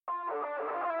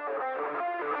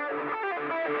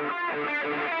All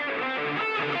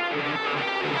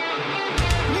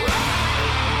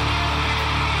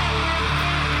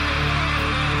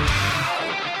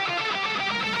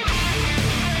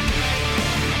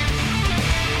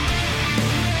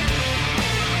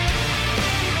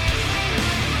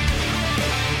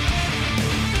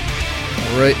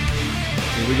right,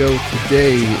 here we go.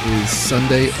 Today is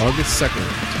Sunday, August 2nd,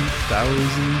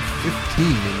 2015,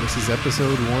 and this is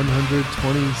episode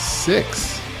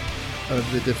 126 of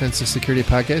the Defensive Security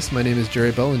Podcast. My name is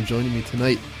Jerry Bell, and joining me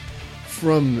tonight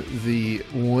from the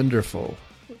wonderful,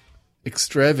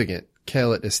 extravagant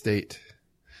Callett Estate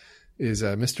is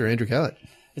Mr. Andrew Callett.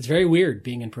 It's very weird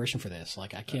being in person for this.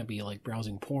 Like, I can't be like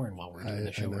browsing porn while we're doing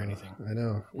the show or anything. I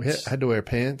know. We had to wear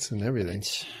pants and everything.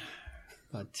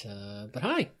 But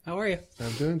hi, how are you?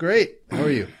 I'm doing great. How are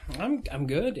you? I'm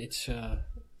good. It's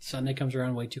Sunday comes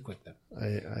around way too quick though.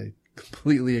 I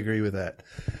completely agree with that.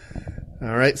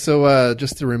 All right, so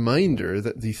just a reminder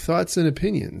that the thoughts and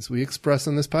opinions we express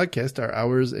on this podcast are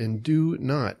ours and do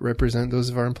not represent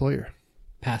those of our employer.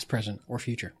 Past, present, or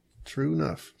future. True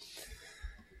enough.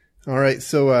 All right,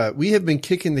 so we have been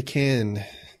kicking the can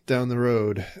down the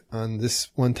road on this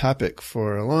one topic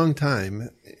for a long time,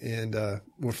 and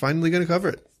we're finally going to cover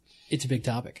it. It's a big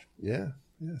topic. Yeah.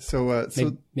 So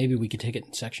maybe we could take it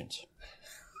in sections.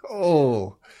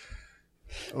 Oh,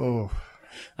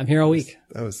 I'm here all week.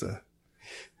 That was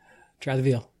try the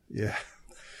veal. Yeah.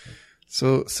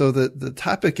 So the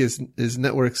topic is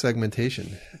network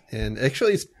segmentation, and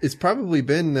actually it's probably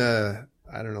been I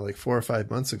don't know, like 4 or 5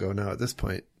 months ago now at this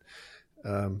point.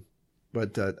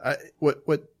 But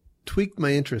what tweaked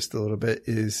my interest a little bit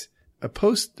is a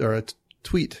post or a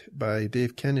tweet by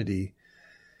Dave Kennedy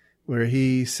where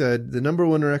he said the number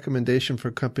one recommendation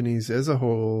for companies as a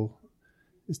whole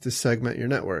is to segment your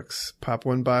networks. Pop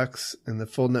one box and the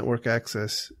full network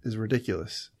access is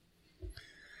ridiculous.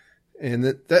 And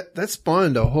that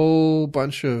spawned a whole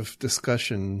bunch of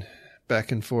discussion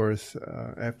back and forth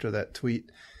after that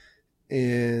tweet.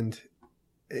 And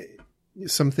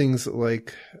some things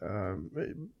like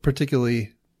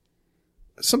particularly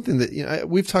something that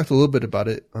we've talked a little bit about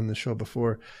it on the show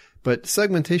before, but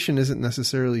segmentation isn't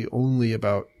necessarily only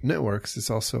about networks.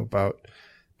 It's also about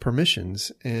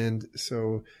permissions. And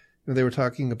so they were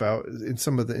talking about, in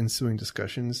some of the ensuing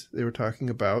discussions, they were talking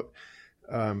about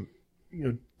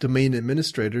domain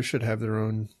administrators should have their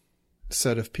own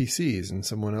set of PCs, and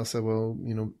someone else said, well,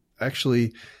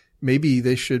 actually maybe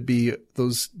they should be,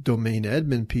 those domain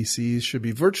admin PCs should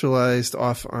be virtualized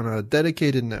off on a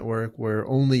dedicated network where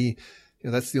only,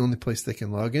 that's the only place they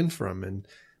can log in from. And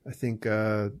I think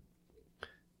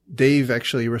Dave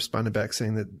actually responded back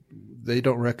saying that they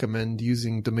don't recommend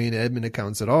using domain admin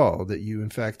accounts at all, that you in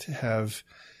fact have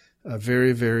a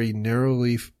very, very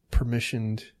narrowly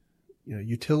permissioned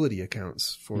utility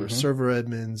accounts for server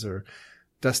admins or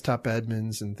desktop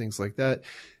admins and things like that.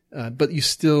 But you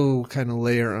still kind of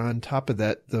layer on top of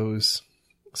that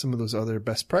some of those other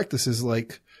best practices,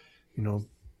 like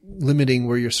limiting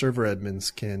where your server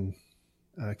admins can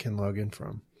log in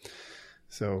from.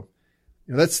 So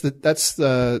that's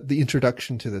the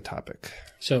introduction to the topic.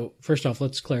 So first off,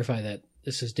 let's clarify that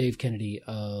this is Dave Kennedy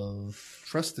of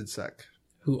Trusted Sec,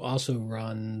 who also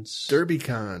runs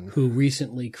DerbyCon, who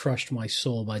recently crushed my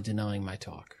soul by denying my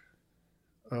talk.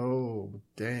 Oh,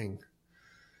 dang.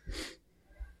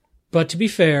 But to be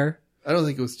fair, I don't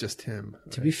think it was just him.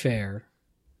 To be fair,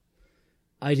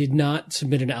 I did not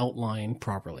submit an outline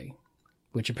properly,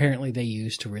 which apparently they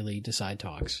use to really decide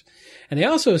talks. And they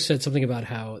also said something about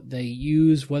how they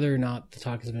use whether or not the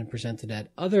talk has been presented at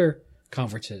other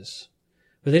conferences.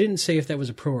 But they didn't say if that was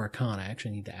a pro or a con. I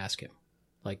actually need to ask him.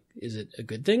 Like, is it a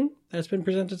good thing that it's been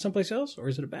presented someplace else, or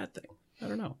is it a bad thing? I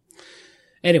don't know.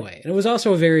 Anyway, and it was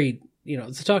also a very,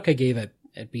 it's a talk I gave at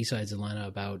B-Sides Atlanta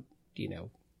about,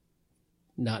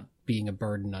 not being a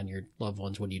burden on your loved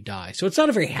ones when you die. So it's not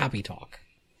a very happy talk.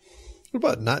 What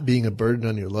about not being a burden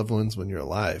on your loved ones when you're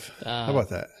alive? How about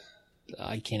that?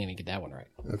 I can't even get that one right.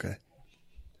 Okay.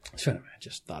 So anyway, I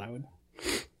just thought I would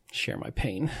share my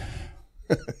pain.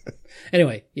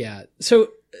 Anyway, yeah. So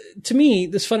to me,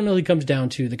 this fundamentally comes down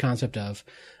to the concept of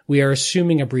we are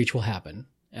assuming a breach will happen,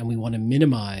 and we want to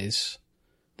minimize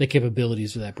the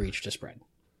capabilities of that breach to spread.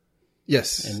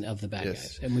 Yes. And of the bad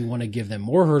guys. And we want to give them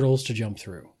more hurdles to jump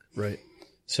through. Right.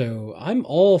 So I'm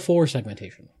all for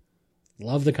segmentation.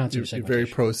 Love the concept of segmentation. You're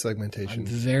very pro segmentation. I'm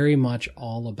very much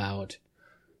all about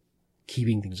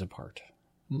keeping things apart.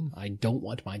 I don't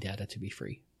want my data to be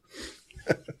free.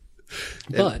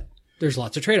 But there's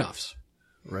lots of trade-offs.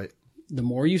 Right. The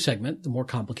more you segment, the more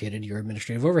complicated your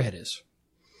administrative overhead is.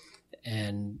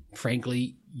 And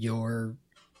frankly, your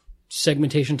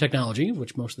segmentation technology,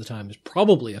 which most of the time is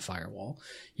probably a firewall,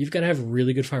 you've got to have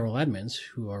really good firewall admins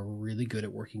who are really good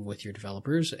at working with your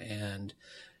developers and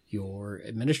your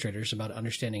administrators about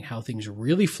understanding how things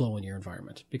really flow in your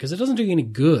environment. Because it doesn't do you any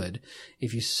good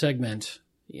if you segment,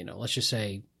 let's just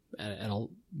say at a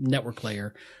network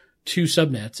layer, 2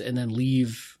 subnets and then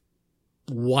leave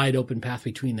wide open path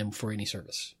between them for any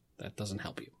service. That doesn't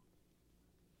help you.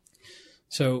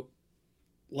 So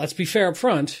let's be fair up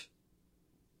front.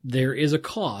 There is a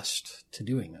cost to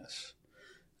doing this.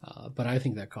 But I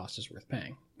think that cost is worth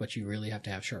paying. But you really have to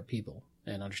have sharp people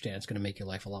and understand it's going to make your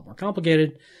life a lot more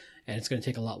complicated, and it's going to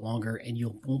take a lot longer, and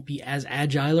you won't be as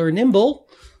agile or nimble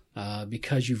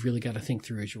because you've really got to think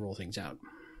through as you roll things out.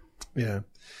 Yeah.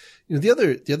 The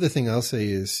other thing I'll say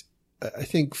is I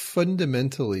think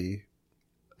fundamentally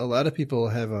a lot of people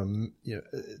have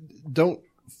don't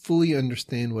fully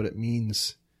understand what it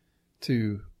means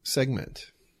to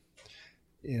segment.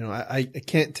 I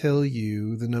can't tell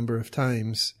you the number of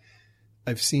times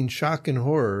I've seen shock and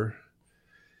horror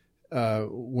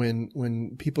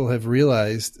when people have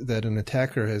realized that an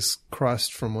attacker has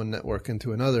crossed from one network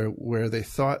into another where they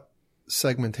thought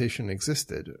segmentation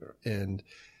existed, and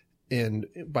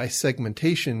by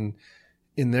segmentation,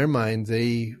 in their mind,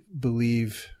 they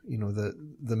believe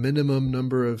the minimum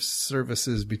number of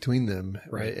services between them,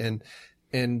 right?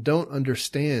 And don't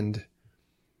understand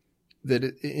that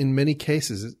in many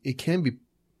cases it can be,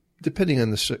 depending on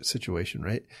the situation,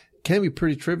 right? It can be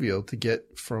pretty trivial to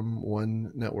get from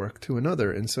one network to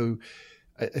another. And so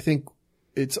I think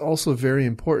it's also very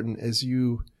important as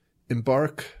you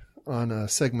embark on a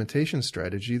segmentation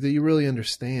strategy that you really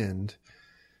understand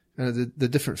the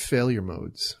different failure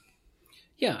modes.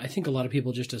 Yeah, I think a lot of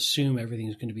people just assume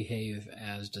everything's going to behave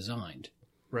as designed.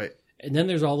 Right. And then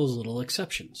there's all those little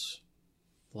exceptions.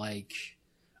 Like,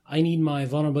 I need my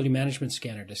vulnerability management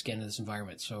scanner to scan this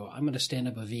environment, so I'm going to stand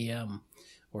up a VM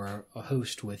or a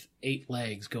host with 8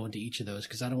 legs going to each of those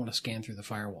because I don't want to scan through the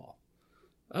firewall.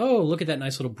 Oh, look at that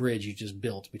nice little bridge you just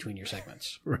built between your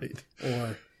segments. Right.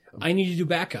 Or I need to do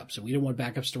backups, and we don't want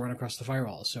backups to run across the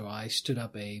firewall, so I stood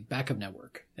up a backup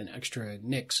network and extra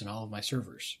NICs in all of my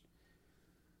servers.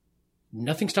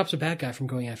 Nothing stops a bad guy from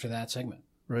going after that segment.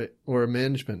 Right. Or a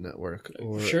management network.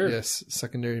 Or, sure. Yes,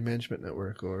 secondary management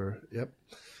network. Yep.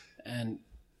 And,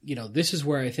 this is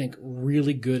where I think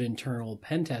really good internal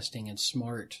pen testing and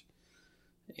smart,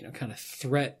 kind of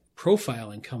threat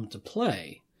profiling come to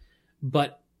play.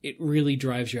 But it really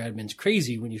drives your admins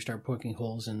crazy when you start poking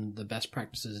holes in the best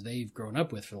practices they've grown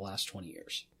up with for the last 20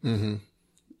 years. Mm-hmm.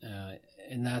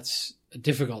 And that's a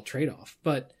difficult trade-off.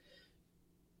 But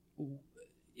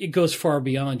it goes far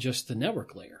beyond just the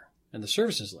network layer and the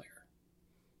services layer.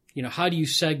 How do you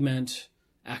segment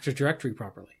Active Directory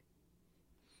properly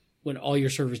when all your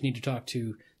servers need to talk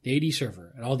to the AD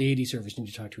server and all the AD servers need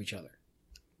to talk to each other?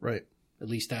 Right. At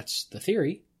least that's the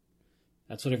theory.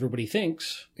 That's what everybody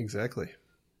thinks. Exactly.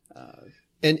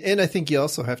 And I think you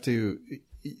also have to,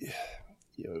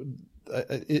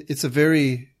 it's a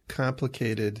very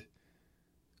complicated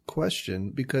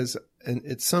question because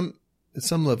at some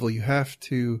level you have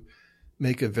to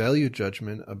make a value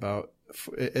judgment about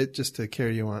it. Just to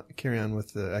carry on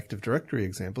with the Active Directory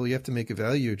example, you have to make a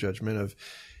value judgment of,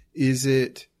 is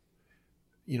it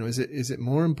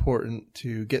more important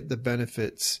to get the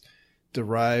benefits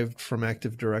derived from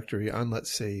Active Directory on,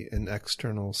 let's say, an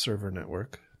external server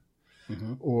network,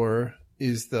 mm-hmm. or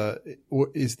is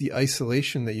the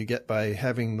isolation that you get by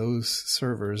having those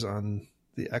servers on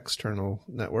the external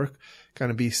network kind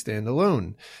of be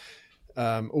standalone?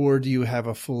 Or do you have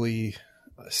a fully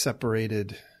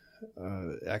separated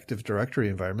Active Directory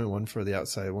environment, one for the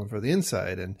outside, one for the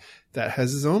inside, and that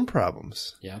has its own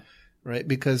problems. Yeah. Right?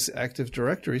 Because Active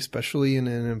Directory, especially in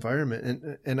an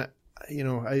environment, and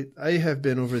I have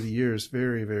been over the years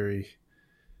very, very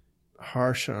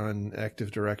harsh on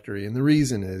Active Directory, and the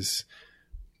reason is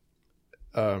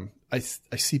I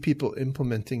see people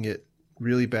implementing it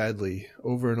really badly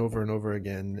over and over and over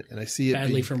again, and I see it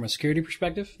badly from a security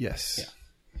perspective. Yes. Yeah.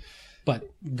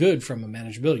 But good from a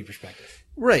manageability perspective.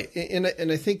 Right. And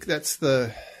I think that's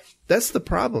the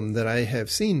problem that I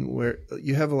have seen, where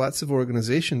you have lots of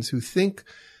organizations who think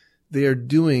they are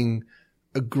doing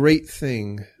a great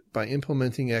thing by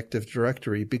implementing Active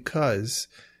Directory because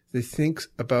they think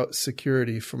about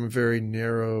security from a very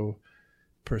narrow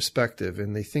perspective.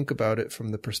 And they think about it from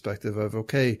the perspective of,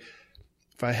 okay,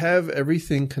 if I have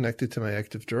everything connected to my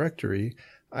Active Directory,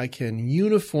 I can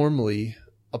uniformly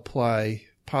apply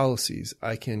policies.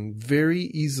 I can very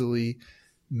easily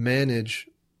manage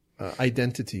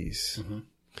identities. Mm-hmm.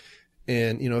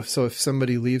 And, so if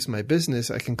somebody leaves my business,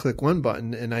 I can click one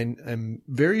button and I'm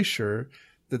very sure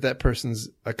that person's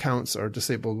accounts are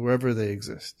disabled wherever they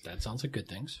exist. That sounds like good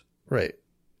things. Right.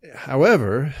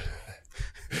 However,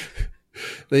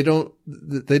 they don't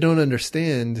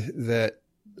understand that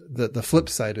the flip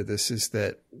side of this is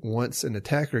that once an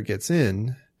attacker gets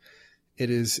in, it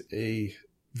is a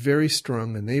very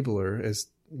strong enabler, as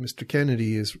Mr.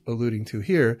 Kennedy is alluding to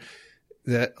here,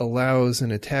 that allows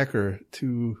an attacker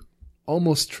to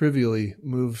almost trivially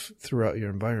move throughout your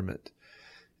environment.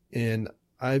 And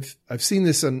I've seen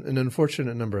this an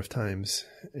unfortunate number of times.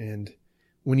 And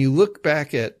when you look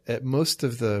back at most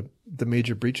of the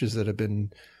major breaches that have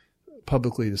been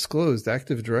publicly disclosed,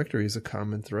 Active Directory is a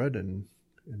common thread in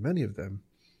many of them.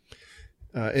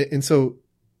 And so,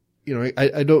 you know,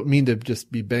 I don't mean to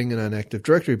just be banging on Active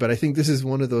Directory, but I think this is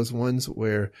one of those ones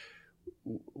where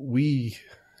we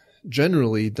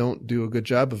generally don't do a good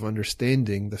job of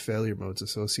understanding the failure modes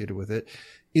associated with it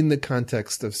in the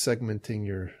context of segmenting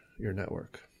your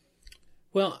network.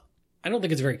 Well, I don't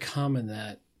think it's very common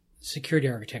that security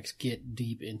architects get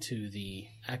deep into the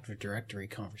Active Directory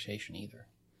conversation either.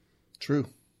 True.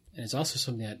 And it's also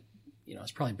something that, you know,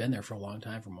 it's probably been there for a long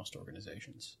time for most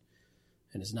organizations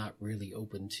and is not really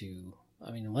open to,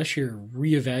 I mean, unless you're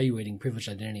reevaluating privileged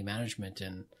identity management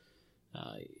and,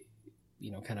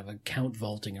 you know, kind of account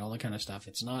vaulting and all that kind of stuff,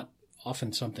 it's not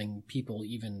often something people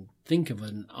even think of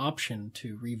an option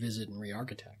to revisit and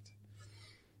re-architect.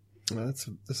 Well,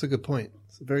 that's a good point.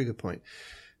 It's a very good point.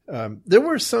 There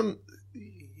were some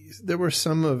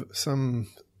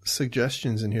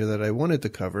suggestions in here that I wanted to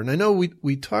cover, and I know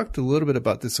we talked a little bit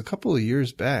about this a couple of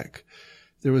years back.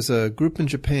 There was a group in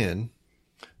Japan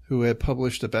who had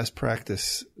published a best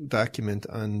practice document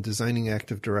on designing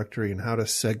Active Directory and how to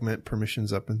segment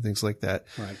permissions up and things like that.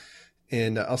 Right.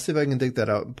 And I'll see if I can dig that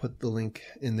out and put the link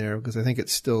in there because I think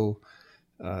it's still,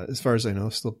 as far as I know,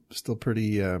 still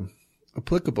pretty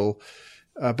applicable.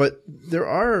 But there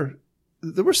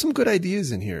were some good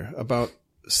ideas in here about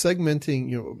segmenting,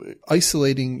 you know,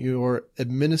 isolating your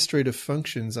administrative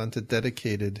functions onto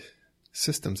dedicated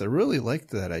systems. I really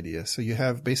liked that idea. So you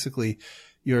have basically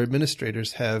your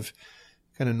administrators have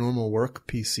kind of normal work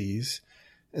PCs,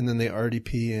 and then they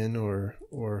RDP in or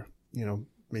you know,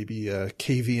 maybe a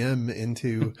KVM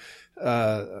into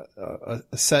a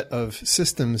set of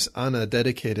systems on a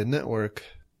dedicated network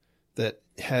that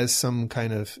has some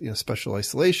kind of, you know, special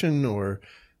isolation or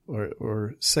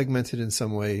segmented in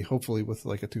some way, hopefully with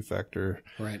like a two-factor,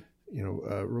 right, you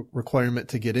know, requirement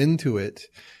to get into it.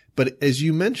 But as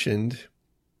you mentioned,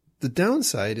 the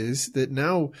downside is that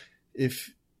now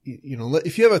if you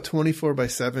have a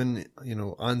 24/7, you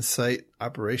know, on-site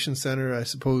operation center, I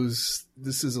suppose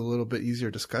this is a little bit easier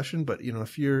discussion. But, you know,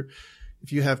 if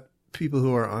you have people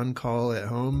who are on call at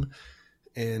home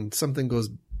and something goes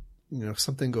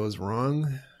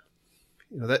wrong,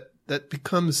 you know, that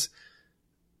becomes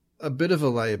a bit of a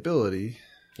liability.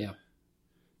 Yeah.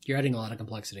 You're adding a lot of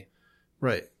complexity.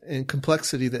 Right. And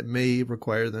complexity that may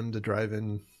require them to drive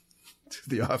in to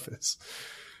the office.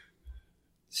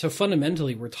 So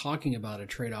fundamentally, we're talking about a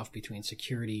trade-off between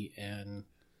security and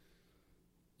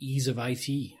ease of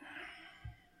IT.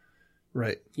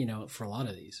 Right. You know, for a lot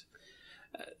of these.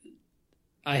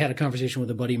 I had a conversation with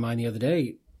a buddy of mine the other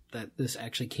day that this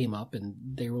actually came up, and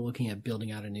they were looking at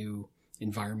building out a new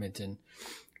environment, and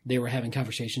they were having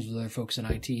conversations with other folks in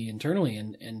IT internally,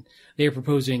 and they were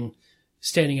proposing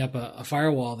standing up a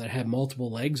firewall that had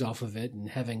multiple legs off of it and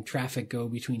having traffic go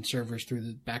between servers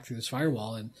back through this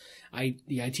firewall. And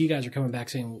the IT guys are coming back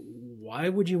saying, why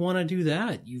would you want to do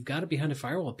that? You've got it behind a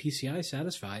firewall, PCI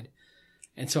satisfied.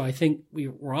 And so I think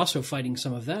we're also fighting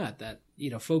some of that, you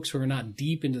know, folks who are not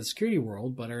deep into the security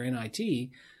world, but are in IT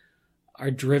are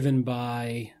driven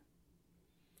by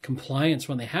compliance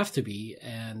when they have to be,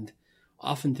 and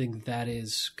often think that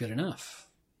is good enough.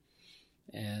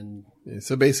 And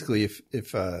so basically,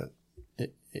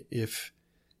 if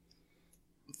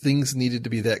things needed to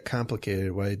be that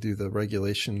complicated, why do the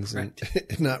regulations and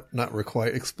not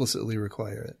explicitly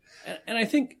require it? And I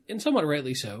think, and somewhat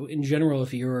rightly so, in general,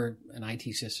 if you're an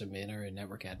IT system admin or a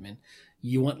network admin,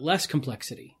 you want less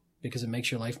complexity because it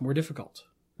makes your life more difficult.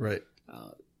 Right.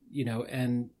 You know,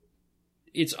 and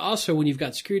it's also when you've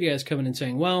got security guys coming and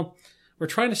saying, well, we're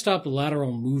trying to stop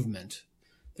lateral movement.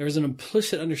 There's an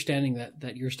implicit understanding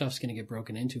that your stuff's going to get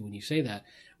broken into when you say that,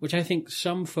 which I think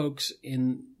some folks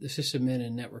in the sysadmin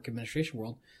and network administration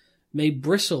world may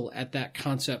bristle at that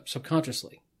concept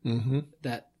subconsciously. Mm-hmm.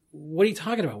 That, what are you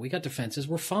talking about? We got defenses.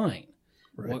 We're fine.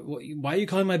 Right. Why are you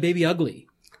calling my baby ugly?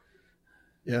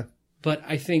 Yeah. But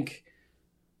I think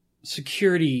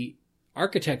security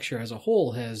architecture as a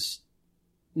whole has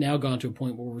now gone to a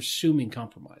point where we're assuming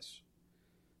compromise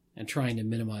and trying to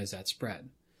minimize that spread.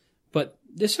 But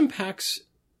this impacts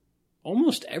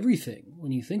almost everything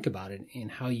when you think about it, in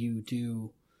how you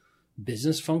do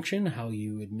business function, how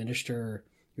you administer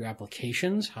your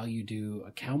applications, how you do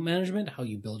account management, how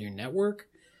you build your network.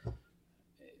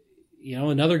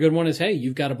 Another good one is, hey,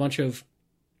 you've got a bunch of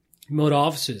remote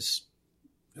offices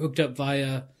hooked up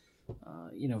via,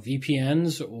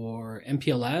 VPNs or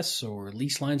MPLS or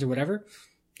lease lines or whatever.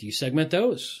 Do you segment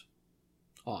those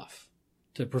off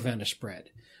to prevent a spread?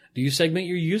 Do you segment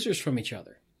your users from each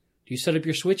other? Do you set up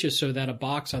your switches so that a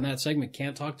box on that segment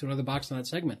can't talk to another box on that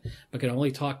segment, but can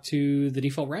only talk to the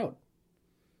default route?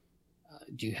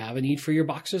 Do you have a need for your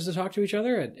boxes to talk to each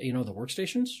other at, the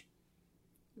workstations?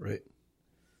 Right.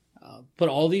 But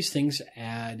all these things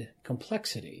add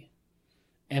complexity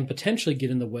and potentially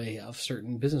get in the way of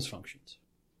certain business functions.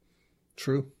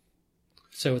 True.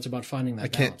 So it's about finding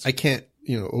that balance. I can't,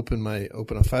 open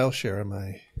a file share on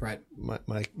my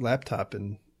laptop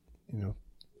and,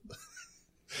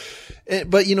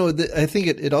 but I think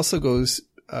it also goes,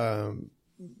 as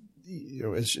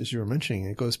you were mentioning,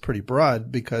 it goes pretty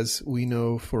broad, because we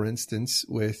know, for instance,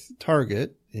 with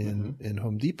Target and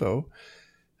Home Depot,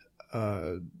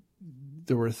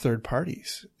 there were third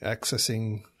parties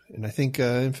accessing, and I think,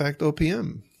 in fact,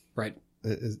 OPM, right,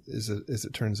 as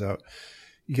it turns out,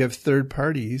 you have third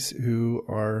parties who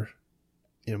are,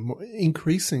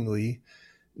 increasingly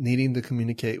needing to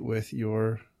communicate with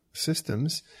your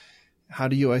systems. How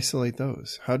do you isolate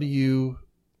those? How do you,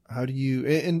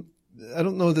 and I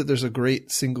don't know that there's a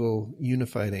great single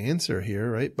unified answer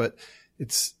here, right? But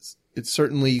it's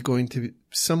certainly going to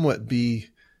somewhat be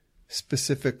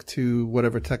specific to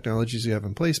whatever technologies you have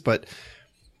in place. But,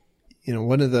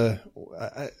 one of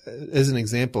as an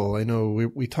example, I know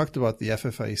we talked about the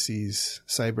FFIC's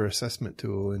cyber assessment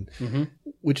tool, and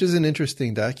which is an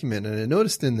interesting document. And I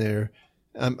noticed in there,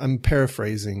 I'm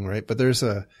paraphrasing, right? But there's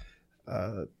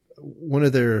one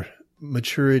of their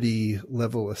maturity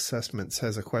level assessments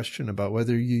has a question about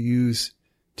whether you use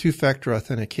two-factor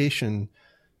authentication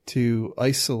to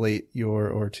isolate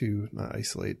not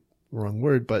isolate, wrong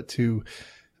word, but to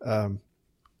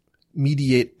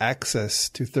mediate access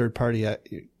to third parties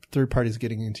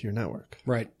getting into your network.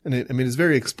 Right. And it's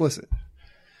very explicit,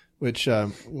 which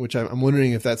I'm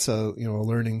wondering if that's a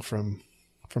learning from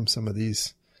some of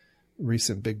these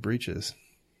recent big breaches.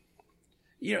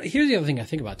 Here's the other thing I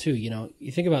think about too.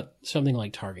 You think about something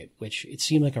like Target, which it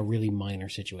seemed like a really minor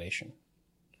situation,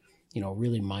 a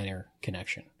really minor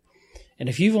connection. And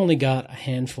if you've only got a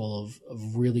handful of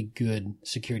really good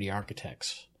security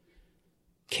architects,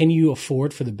 can you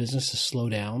afford for the business to slow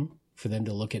down, for them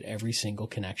to look at every single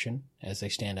connection as they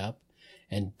stand up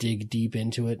and dig deep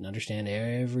into it and understand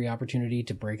every opportunity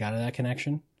to break out of that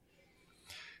connection?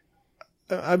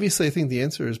 Obviously, I think the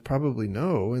answer is probably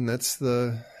no. And that's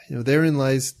therein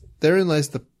lies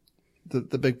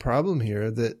the big problem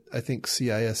here that I think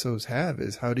CISOs have,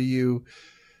 is how do you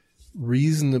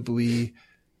reasonably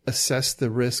assess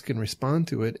the risk and respond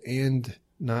to it and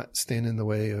not stand in the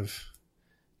way of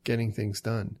getting things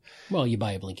done? Well, you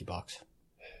buy a Blinky box.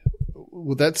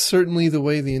 Well, that's certainly the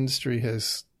way the industry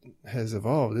has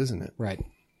evolved, isn't it? Right.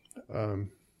 The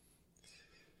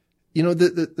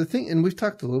thing, and we've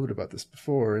talked a little bit about this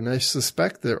before, and I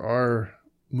suspect there are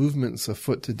movements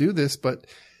afoot to do this, but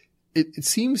it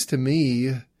seems to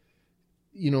me,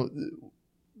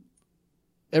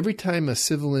 every time a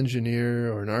civil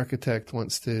engineer or an architect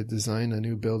wants to design a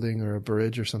new building or a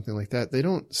bridge or something like that, they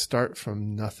don't start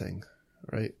from nothing,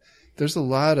 right? There's a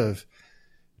lot of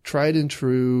tried and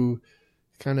true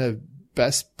kind of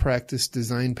best practice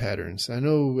design patterns. I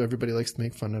know everybody likes to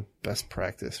make fun of best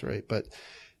practice, right? But,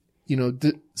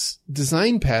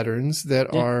 design patterns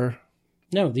that are...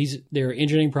 No, they're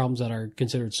engineering problems that are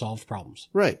considered solved problems.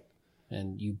 Right.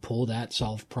 And you pull that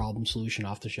solved problem solution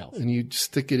off the shelf. And you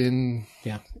stick it in.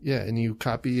 Yeah. Yeah. And you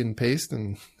copy and paste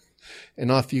and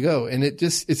off you go. And it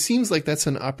seems like that's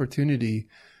an opportunity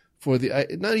for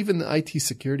not even the IT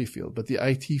security field, but the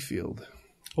IT field.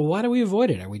 Well, why do we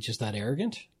avoid it? Are we just that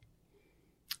arrogant?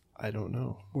 I don't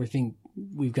know. We think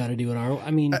we've got to do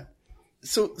it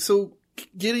So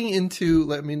getting into,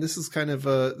 this is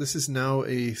this is now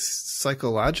a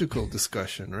psychological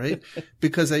discussion, right?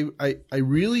 Because I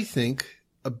really think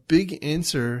a big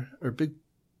answer, or a big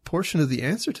portion of the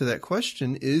answer to that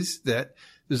question, is that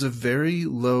there's a very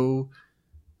low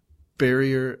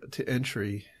barrier to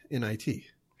entry in IT.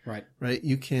 Right. Right.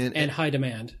 You can. And high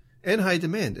demand.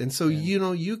 And so,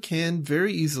 you can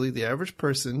very easily, the average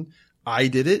person, I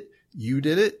did it, you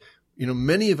did it.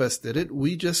 Many of us did it.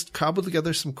 We just cobbled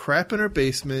together some crap in our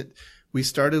basement. We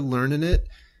started learning it,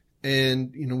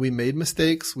 and, we made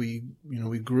mistakes. We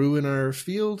grew in our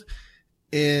field,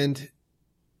 and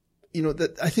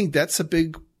that I think that's a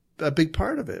big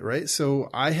part of it, right? So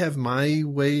I have my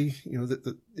way,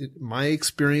 my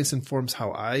experience informs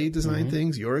how I design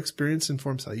things. Your experience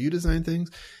informs how you design things.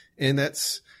 And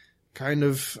that's kind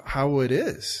of how it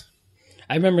is.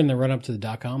 I remember in the run up to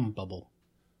the .com bubble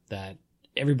that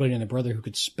everybody and their brother who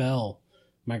could spell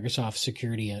Microsoft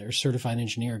security or certified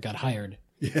engineer got hired.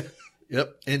 Yeah.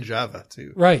 Yep. And Java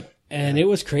too. Right. And it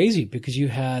was crazy because you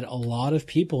had a lot of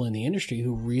people in the industry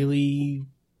who really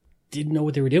didn't know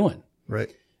what they were doing.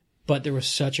 Right. But there was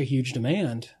such a huge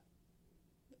demand.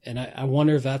 And I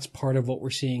wonder if that's part of what we're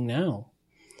seeing now.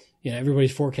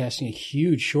 Everybody's forecasting a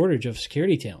huge shortage of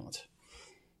security talent.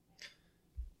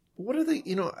 What are they,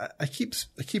 I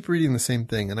keep reading the same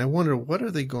thing and I wonder, what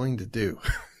are they going to do?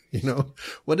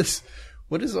 What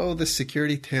is all this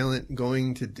security talent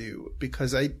going to do?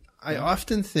 Because I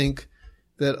often think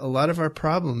that a lot of our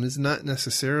problem is not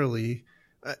necessarily,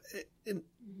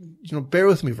 bear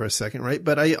with me for a second, right?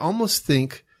 But I almost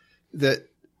think that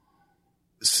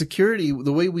security,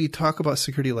 the way we talk about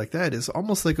security like that is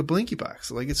almost like a blinky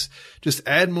box. Like it's just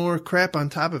add more crap on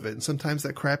top of it. And sometimes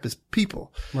that crap is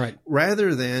people. Right.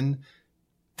 Rather than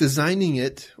designing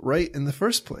it right in the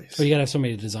first place. But you got to have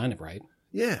somebody to design it right.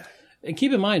 Yeah. And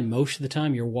keep in mind, most of the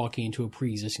time you're walking into a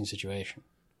pre-existing situation.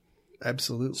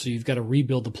 Absolutely. So you've got to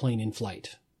rebuild the plane in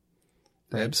flight.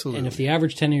 Right? Absolutely. And if the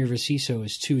average tenure of a CISO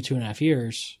is 2.5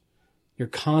 years, you're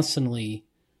constantly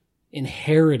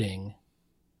inheriting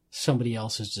somebody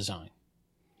else's design.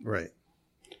 Right.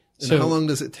 And so how long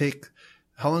does it take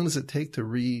to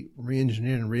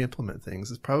re-engineer and re-implement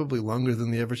things? It's probably longer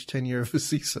than the average tenure of a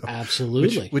CISO.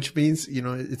 Absolutely. Which means,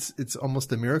 it's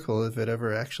almost a miracle if it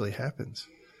ever actually happens.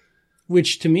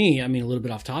 Which to me, a little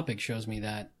bit off topic, shows me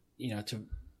that,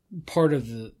 part of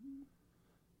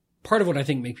what I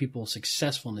think make people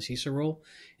successful in the CISO role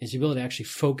is the ability to actually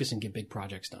focus and get big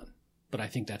projects done. But I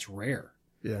think that's rare.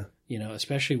 Yeah.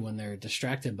 Especially when they're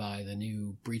distracted by the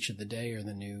new breach of the day or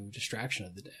the new distraction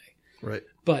of the day. Right.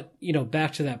 But,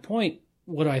 back to that point,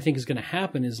 what I think is going to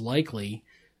happen is likely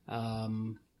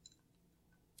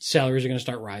salaries are going to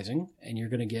start rising and you're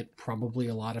going to get probably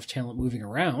a lot of talent moving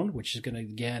around, which is going to,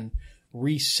 again,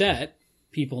 reset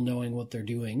people knowing what they're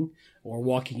doing or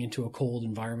walking into a cold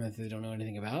environment that they don't know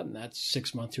anything about. And that's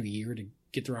 6 months to a year to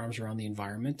get their arms around the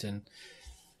environment. And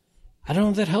I don't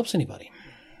know if that helps anybody,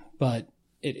 but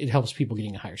it helps people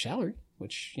getting a higher salary,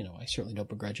 which, I certainly don't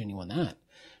begrudge anyone that.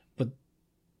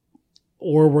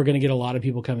 Or we're going to get a lot of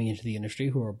people coming into the industry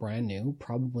who are brand new,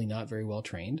 probably not very well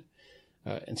trained,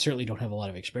 and certainly don't have a lot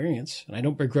of experience. And I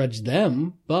don't begrudge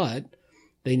them, but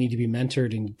they need to be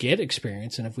mentored and get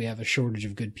experience. And if we have a shortage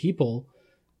of good people,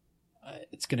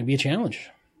 it's going to be a challenge.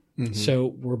 Mm-hmm.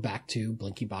 So we're back to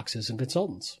blinky boxes and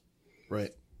consultants.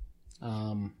 Right.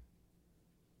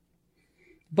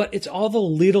 But it's all the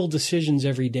little decisions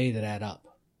every day that add up.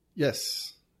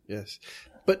 Yes. Yes.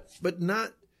 But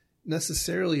not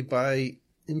necessarily by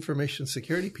information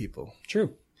security people.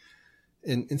 True.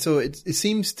 And so it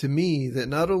seems to me that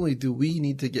not only do we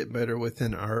need to get better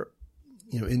within our,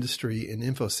 industry in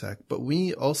InfoSec, but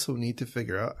we also need to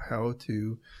figure out how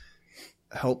to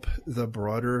help the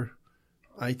broader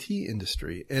IT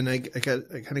industry. And I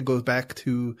kind of goes back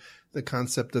to the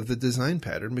concept of the design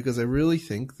pattern, because I really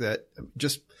think that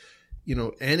just,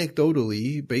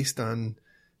 anecdotally based on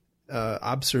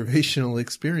observational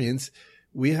experience,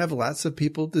 we have lots of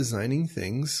people designing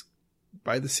things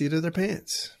by the seat of their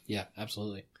pants. Yeah,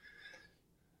 absolutely.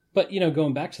 But,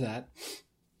 going back to that,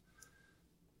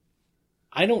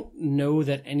 I don't know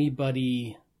that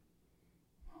everybody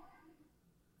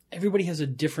has a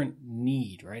different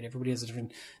need, right? Everybody has a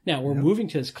different. Now we're moving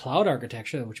to this cloud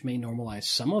architecture, which may normalize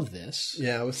some of this.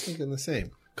 Yeah, I was thinking the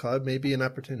same. Cloud may be an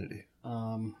opportunity.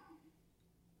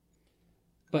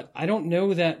 But I don't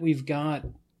know that we've got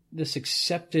this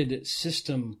accepted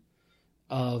system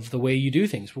of the way you do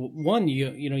things. Well, one,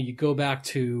 you go back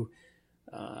to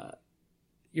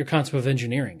your concept of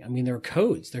engineering. There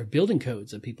are building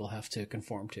codes that people have to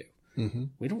conform to. Mm-hmm.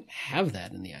 We don't have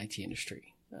that in the IT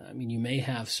industry. You may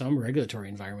have some regulatory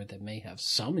environment that may have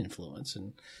some influence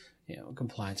and,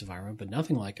 compliance environment, but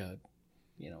nothing like a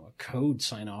code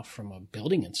sign off from a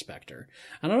building inspector.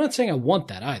 And I'm not saying I want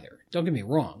that either. Don't get me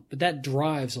wrong, but that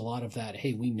drives a lot of that.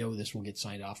 Hey, we know this will get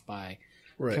signed off by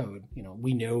code.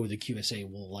 We know the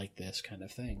QSA will like this kind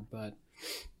of thing, but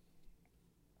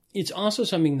it's also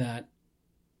something that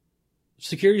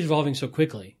security is evolving so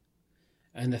quickly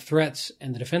and the threats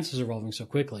and the defenses are evolving so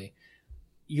quickly.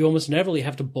 You almost inevitably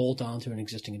have to bolt onto an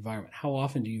existing environment. How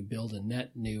often do you build a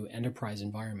net new enterprise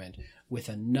environment with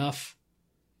enough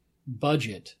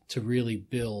budget to really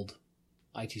build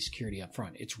IT security up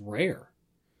front? It's rare.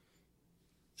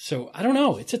 So I don't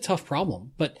know. It's a tough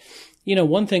problem. But, you know,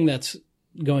 one thing that's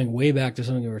going way back to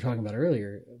something we were talking about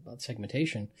earlier about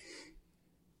segmentation,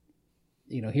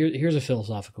 you know, here's a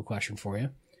philosophical question for you.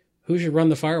 Who should run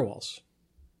the firewalls?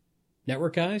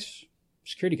 Network guys?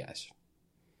 Security guys?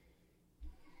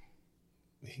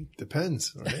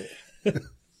 Depends, right?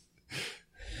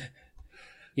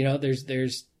 You know, there's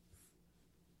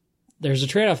a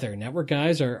trade-off there. Network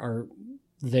guys are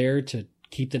there to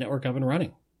keep the network up and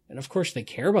running. And of course they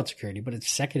care about security, but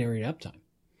it's secondary to uptime.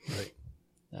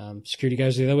 Right. Security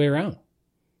guys are the other way around.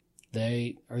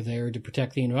 They are there to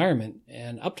protect the environment,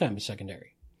 and uptime is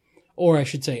secondary. Or I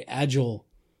should say agile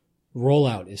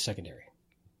rollout is secondary.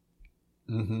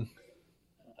 Mm-hmm.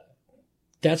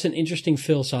 That's an interesting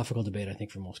philosophical debate, I think,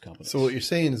 for most companies. So what you're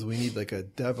saying is we need like a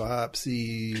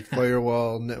DevOps-y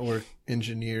firewall network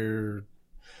engineer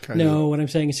kind of... No, what I'm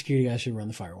saying is security guys should run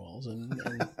the firewalls. And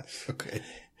Okay.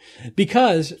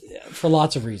 Because for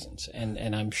lots of reasons,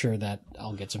 and I'm sure that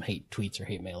I'll get some hate tweets or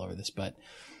hate mail over this, but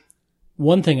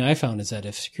one thing I found is that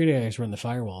if security guys run the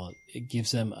firewall, it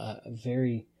gives them a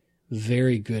very,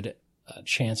 very good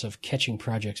chance of catching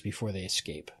projects before they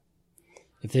escape.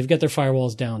 If they've got their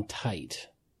firewalls down tight,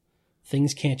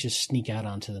 things can't just sneak out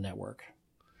onto the network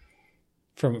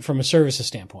from a services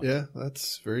standpoint. Yeah,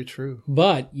 that's very true.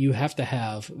 But you have to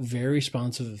have very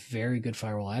responsive, very good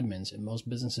firewall admins, and most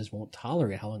businesses won't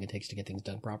tolerate how long it takes to get things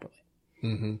done properly.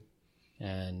 Mm-hmm.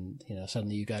 And, you know,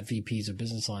 suddenly you got VPs of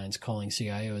business lines calling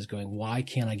CIOs going, why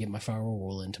can't I get my firewall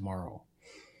rule in tomorrow?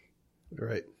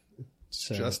 Right.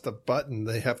 So, Just a button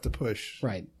they have to push.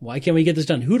 right. Why can't we get this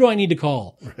done? Who do I need to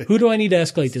call? Right. Who do I need to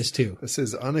escalate this to? This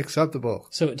is unacceptable.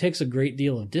 So it takes a great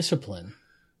deal of discipline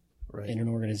Right. in an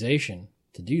organization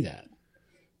to do that.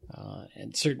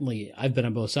 And certainly I've been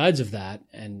on both sides of that,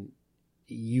 and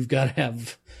you've got to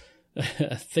have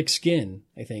a thick skin,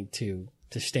 I think, to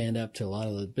stand up to a lot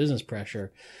of the business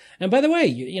pressure. And by the way,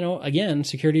 you know, again,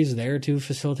 security is there to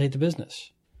facilitate the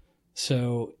business.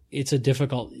 So it's a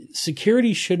difficult,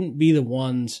 security shouldn't be the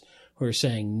ones who are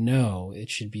saying no. It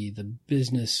should be the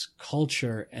business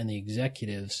culture and the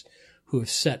executives who have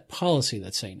set policy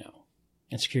that say no.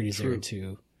 And security is there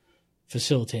to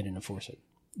facilitate and enforce it.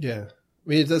 Yeah. I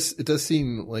mean, it does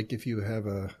seem like if you have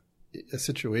a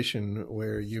situation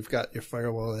where you've got your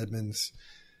firewall admins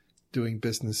doing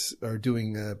business or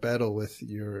doing battle with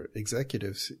your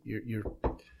executives, you've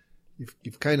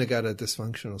kind of got a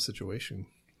dysfunctional situation.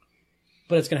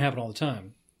 But it's going to happen all the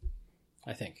time,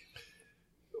 I think.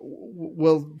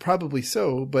 Well, probably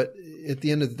so. But at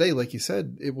the end of the day, like you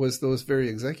said, it was those very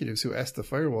executives who asked the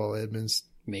firewall admins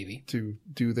Maybe to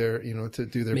do their,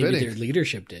 maybe bidding. their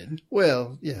leadership did.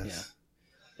 Well, yes.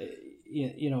 Yeah.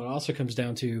 You know, it also comes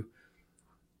down to,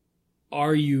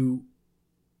 are you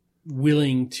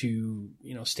willing to,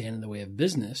 you know, stand in the way of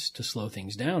business to slow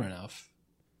things down enough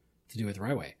to do it the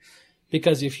right way?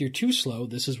 Because if you're too slow,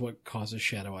 this is what causes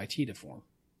shadow IT to form.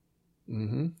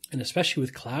 Mm-hmm. And especially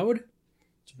with cloud,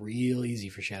 it's real easy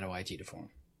for shadow IT to form.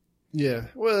 Yeah.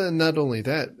 Well, and not only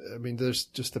that, I mean, there's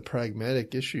just the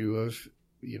pragmatic issue of,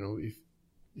 you know,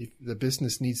 if the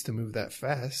business needs to move that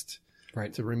fast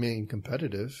Right. to remain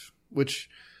competitive,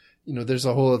 which, you know, there's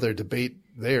a whole other debate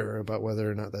there about whether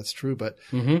or not that's true. But,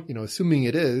 Mm-hmm. you know, assuming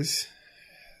it is,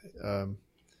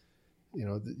 you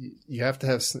know,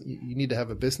 you need to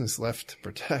have a business left to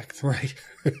protect. Right.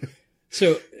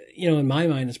 So, you know, in my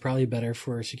mind, it's probably better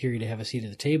for security to have a seat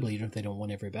at the table, even if they don't win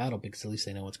every battle, because at least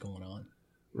they know what's going on.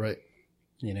 Right.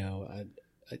 You know,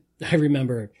 I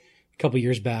remember a couple of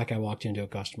years back, I walked into a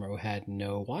customer who had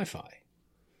no Wi-Fi.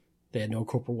 They had no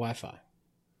corporate Wi-Fi.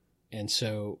 And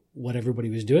so what everybody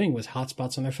was doing was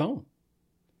hotspots on their phone.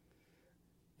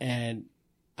 And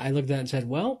I looked at that and said,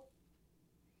 well,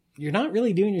 you're not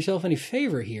really doing yourself any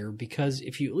favor here, because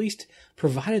if you at least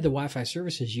provided the Wi-Fi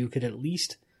services, you could at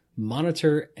least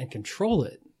monitor and control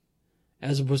it,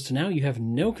 as opposed to now you have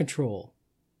no control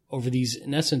over these,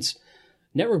 in essence,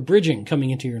 network bridging coming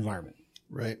into your environment.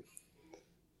 Right.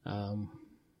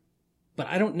 But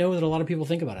I don't know that a lot of people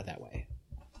think about it that way.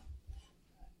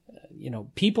 You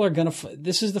know, people are going to,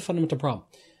 this is the fundamental problem.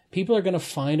 People are going to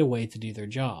find a way to do their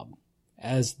job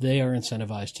as they are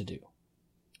incentivized to do.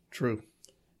 True.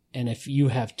 And if you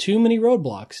have too many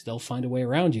roadblocks, they'll find a way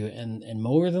around you, and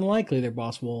more than likely their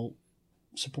boss will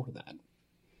support that.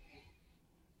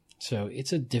 So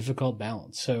it's a difficult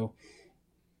balance. So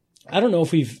I don't know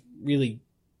if we've really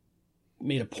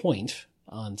made a point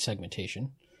on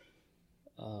segmentation,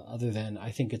 other than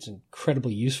I think it's an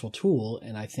incredibly useful tool,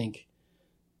 and I think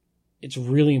it's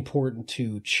really important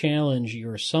to challenge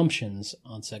your assumptions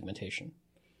on segmentation.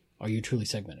 Are you truly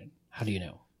segmented? How do you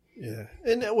know? Yeah.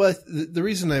 And well, the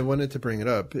reason I wanted to bring it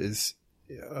up is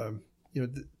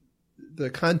the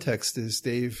context is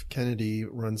Dave Kennedy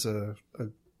runs a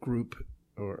group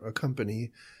or a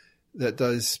company that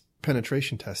does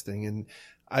penetration testing, and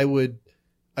I would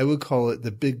call it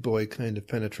the big boy kind of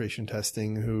penetration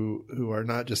testing, who are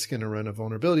not just going to run a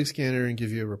vulnerability scanner and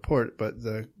give you a report, but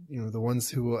the ones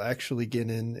who will actually get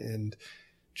in and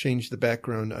change the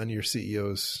background on your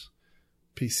CEO's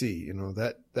PC,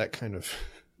 that kind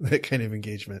of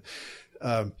engagement.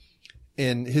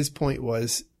 And his point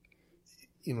was,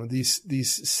 these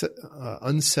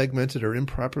unsegmented or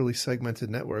improperly segmented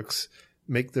networks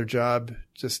make their job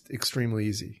just extremely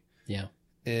easy. Yeah.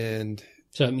 And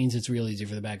so it means it's real easy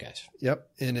for the bad guys. Yep.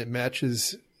 And it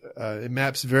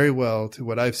maps very well to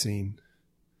what I've seen.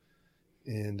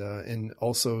 And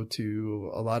also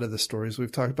to a lot of the stories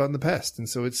we've talked about in the past. And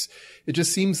so it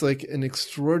just seems like an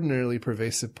extraordinarily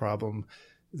pervasive problem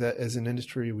that as an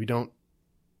industry, we don't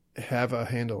have a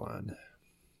handle on.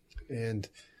 And,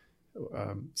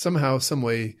 somehow, some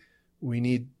way we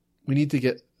need to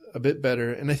get a bit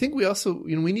better. And I think we also,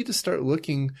 we need to start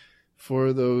looking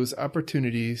for those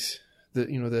opportunities that,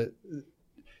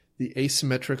 the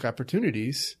asymmetric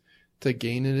opportunities to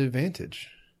gain an advantage.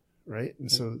 Right. And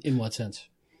so in what sense?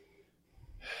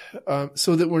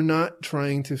 So that we're not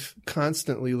trying to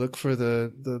constantly look for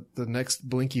the next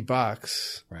blinky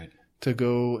box, right, to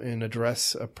go and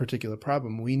address a particular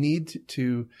problem. We need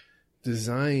to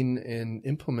design and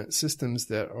implement systems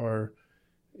that are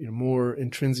more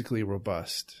intrinsically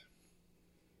robust.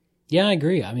 Yeah, I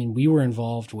agree. I mean, we were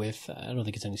involved with, I don't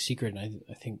think it's any secret, and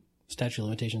I think statute of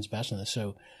limitations passed on this.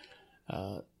 So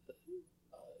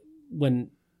when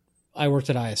I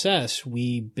worked at ISS,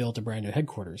 we built a brand new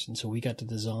headquarters. And so we got to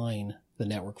design the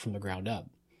network from the ground up.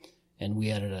 And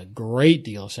we added a great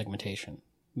deal of segmentation,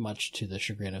 much to the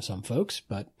chagrin of some folks,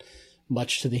 but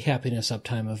much to the happiness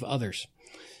uptime of others.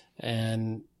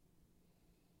 And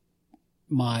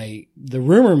the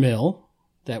rumor mill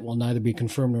that will neither be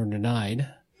confirmed nor denied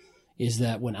is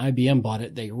that when IBM bought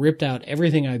it, they ripped out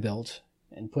everything I built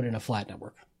and put in a flat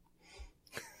network.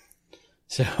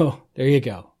 So there you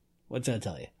go. What's that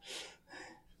tell you?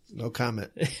 No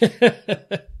comment.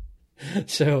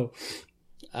 So,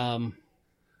 I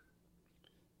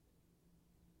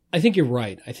think you're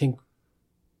right. I think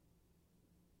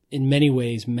in many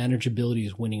ways, manageability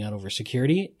is winning out over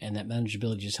security, and that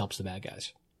manageability just helps the bad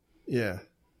guys. Yeah.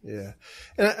 Yeah.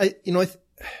 And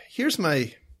here's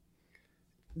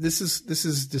this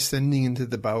is descending into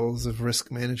the bowels of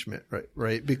risk management,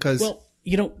 right? Because, well,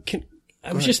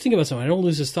 I was just thinking about something. I don't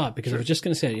lose this thought because Sure. I was just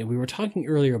going to say, we were talking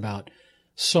earlier about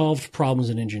solved problems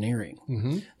in engineering.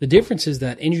 Mm-hmm. The difference is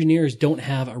that engineers don't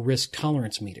have a risk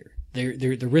tolerance meter.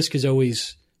 The risk is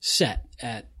always set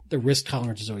at the risk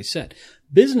tolerance is always set.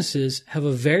 Businesses have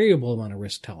a variable amount of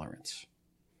risk tolerance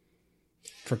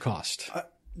for cost.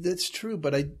 That's true,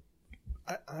 but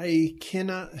I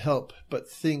cannot help but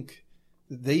think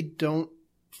that they don't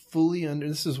fully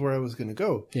this is where I was going to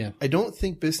go. Yeah. I don't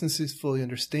think businesses fully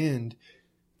understand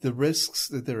the risks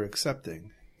that they're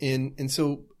accepting. And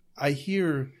so I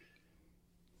hear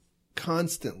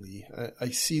constantly,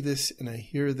 I see this and I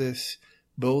hear this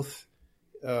both,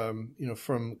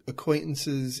 from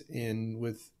acquaintances and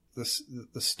with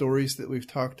the stories that we've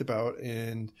talked about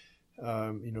and,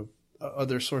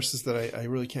 other sources that I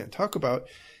really can't talk about,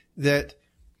 that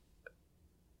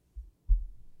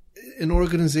an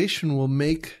organization will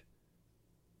make,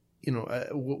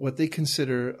 what they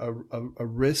consider a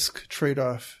risk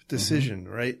trade-off decision,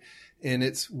 mm-hmm. right? And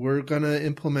we're going to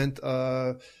implement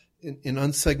an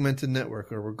unsegmented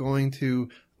network, or we're going to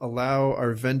allow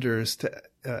our vendors to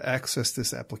access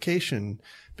this application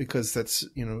because that's,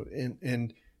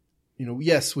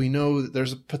 yes, we know that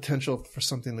there's a potential for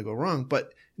something to go wrong,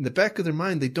 but in the back of their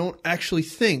mind, they don't actually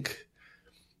think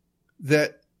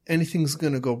that anything's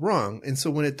going to go wrong. And so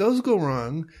when it does go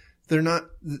wrong, they're not,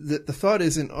 the thought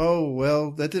isn't, oh,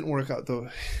 well, that didn't work out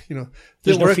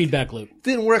there's no feedback loop.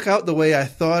 Didn't work out the way I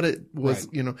thought it was,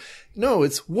 right. No,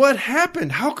 it's what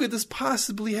happened. How could this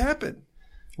possibly happen?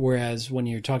 Whereas when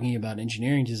you're talking about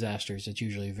engineering disasters, it's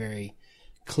usually very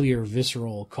clear,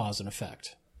 visceral cause and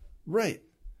effect. Right.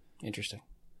 Interesting.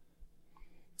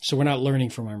 So we're not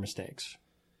learning from our mistakes.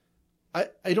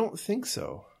 I don't think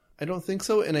so.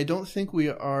 And I don't think we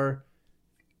are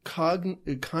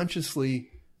consciously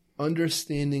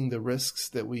understanding the risks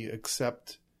that we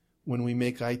accept when we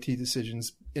make IT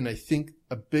decisions. And I think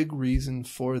a big reason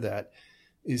for that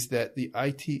is that the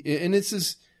IT, and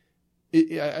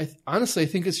honestly, I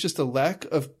think it's just a lack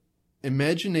of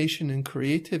imagination and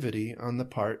creativity on the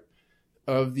part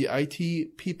of the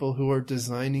IT people who are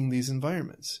designing these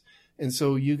environments. And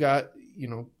so you got,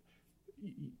 you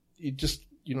just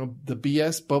the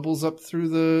BS bubbles up through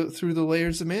the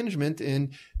layers of management,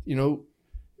 and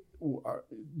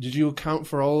did you account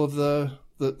for all of the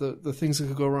things that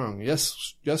could go wrong?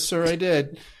 Yes, sir, I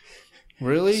did.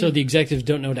 Really? So the executives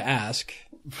don't know to ask,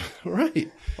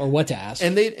 right, or what to ask,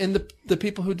 and the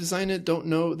people who design it don't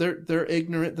know. They're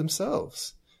ignorant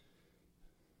themselves,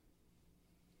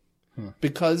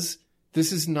 because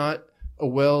this is not a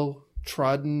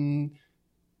well-trodden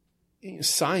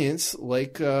science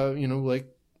like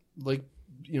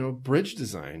bridge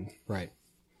design. Right.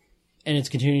 And it's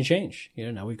continuing to change.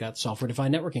 Now we've got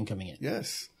software-defined networking coming in.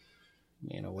 Yes.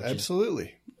 Which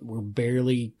absolutely. We're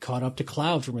barely caught up to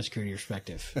cloud from a security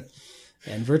perspective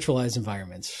and virtualized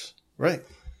environments. Right.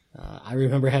 I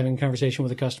remember having a conversation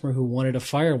with a customer who wanted a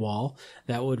firewall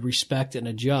that would respect and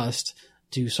adjust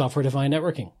to software-defined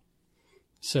networking.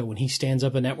 So when he stands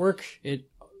up a network,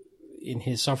 in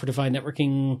his software-defined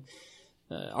networking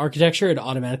architecture, it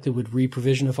automatically would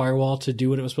re-provision a firewall to do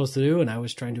what it was supposed to do. And I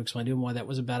was trying to explain to him why that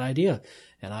was a bad idea.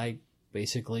 And I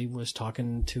basically was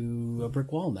talking to a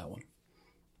brick wall on that one.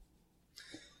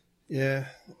 Yeah.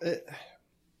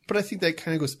 But I think that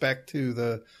kind of goes back to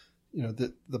the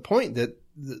point that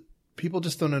people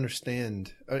just don't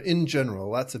understand. In general,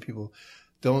 lots of people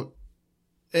don't.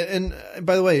 And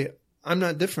by the way, I'm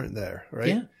not different there,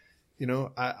 right?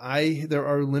 Yeah. There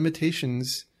are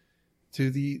limitations to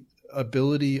the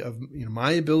ability of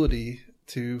my ability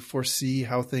to foresee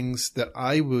how things that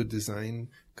I would design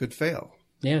could fail.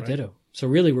 Yeah, right? Ditto. So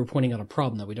really, we're pointing out a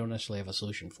problem that we don't necessarily have a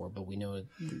solution for, but we know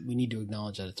we need to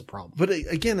acknowledge that it's a problem. But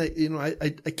again,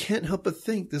 I can't help but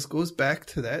think this goes back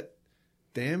to that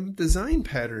damn design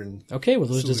pattern. Okay, well,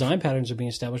 those design patterns are being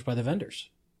established by the vendors.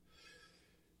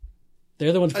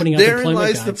 They're the ones putting out the deployment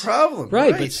guides. Therein lies the problem.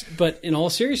 Right. But in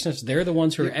all seriousness, they're the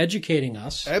ones who are educating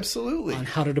us absolutely on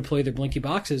how to deploy their Blinky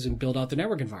boxes and build out their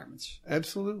network environments.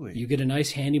 Absolutely. You get a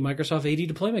nice, handy Microsoft AD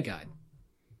deployment guide.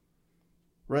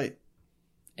 Right.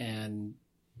 And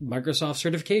Microsoft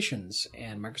certifications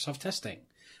and Microsoft testing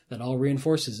that all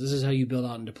reinforces this is how you build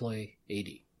out and deploy AD.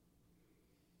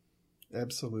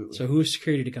 Absolutely. So who is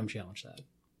security to come challenge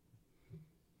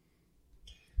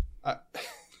that?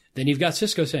 Then you've got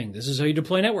Cisco saying, this is how you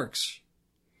deploy networks.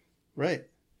 Right.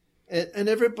 And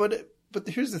everybody, but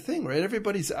here's the thing, right?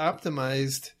 Everybody's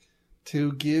optimized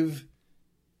to give,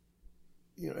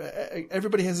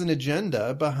 everybody has an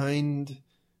agenda behind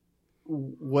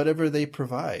whatever they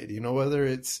provide, whether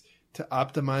it's to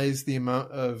optimize the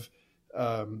amount of,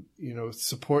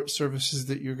 support services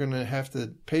that you're going to have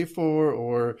to pay for,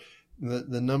 or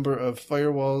the number of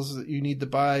firewalls that you need to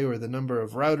buy, or the number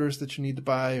of routers that you need to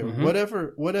buy, or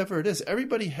whatever it is.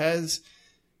 Everybody has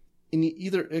an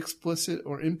either explicit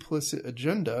or implicit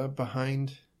agenda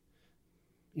behind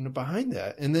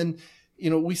that. And then,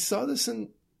 we saw this in,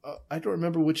 I don't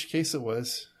remember which case it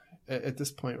was at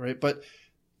this point, right? But,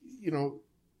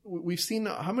 we've seen,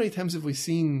 how many times have we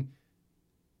seen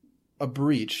a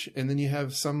breach, and then you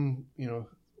have some,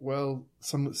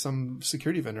 some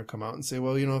security vendor come out and say,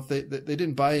 well, if they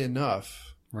didn't buy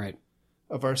enough right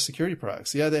of our security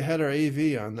products. Yeah, they had our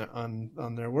AV on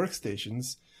their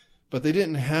workstations, but they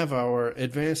didn't have our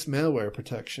advanced malware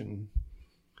protection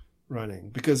running,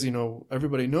 because,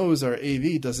 everybody knows our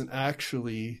AV doesn't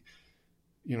actually,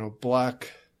 block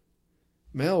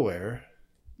malware.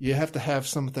 You have to have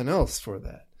something else for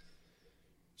that.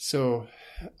 So,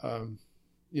 and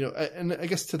I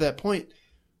guess to that point,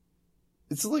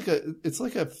 it's like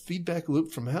a feedback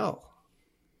loop from hell.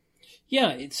 Yeah,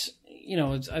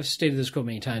 I've stated this quote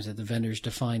many times, that the vendors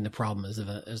define the problem as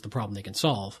the problem they can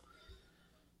solve.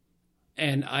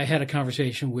 And I had a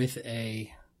conversation with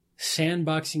a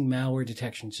sandboxing malware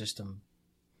detection system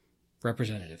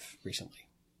representative recently,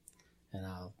 and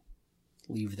I'll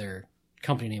leave their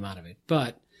company name out of it.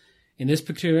 But in this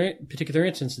particular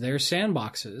instance, their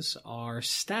sandboxes are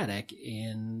static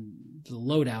in the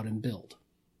loadout and build.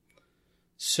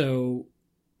 So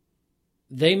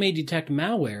they may detect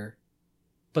malware,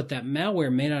 but that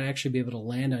malware may not actually be able to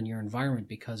land on your environment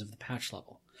because of the patch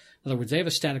level. In other words, they have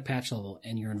a static patch level,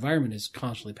 and your environment is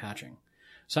constantly patching.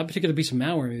 So that particular piece of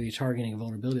malware may be targeting a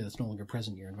vulnerability that's no longer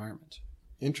present in your environment.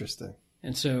 Interesting.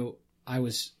 And so I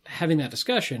was having that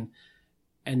discussion,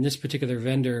 and this particular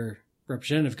vendor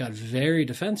representative got very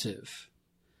defensive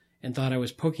and thought I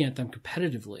was poking at them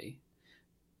competitively,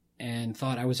 and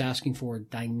thought I was asking for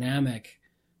dynamic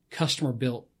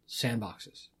customer-built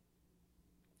sandboxes,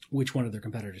 which one of their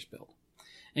competitors built,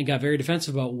 and got very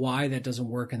defensive about why that doesn't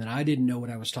work, and that I didn't know what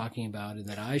I was talking about, and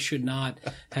that I should not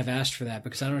have asked for that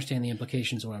because I don't understand the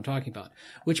implications of what I'm talking about.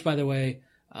 Which, by the way,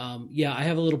 I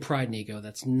have a little pride and ego.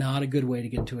 That's not a good way to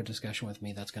get into a discussion with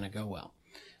me that's going to go well.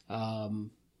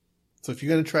 So if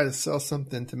you're going to try to sell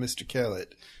something to Mr.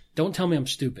 Kellett, don't tell me I'm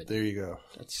stupid. there you go.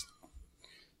 That's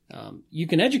you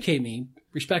can educate me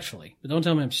respectfully, but don't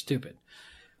tell me I'm stupid.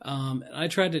 And I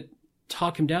tried to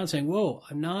talk him down, saying, "Whoa,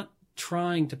 I'm not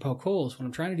trying to poke holes. What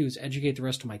I'm trying to do is educate the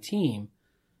rest of my team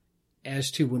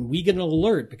as to when we get an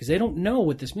alert, because they don't know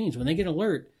what this means. When they get an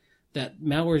alert that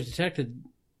malware is detected,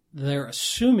 they're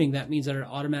assuming that means that it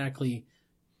automatically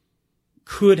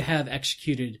could have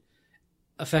executed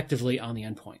effectively on the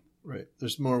endpoint." Right.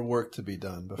 There's more work to be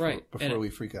done before we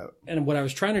freak out. And what I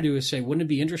was trying to do is say, wouldn't it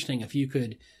be interesting if you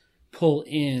could pull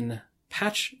in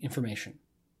patch information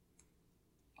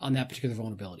on that particular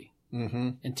vulnerability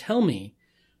and tell me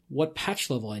what patch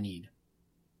level I need,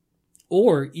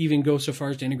 or even go so far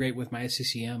as to integrate with my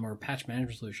SCCM or patch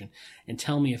management solution and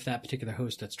tell me if that particular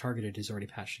host that's targeted is already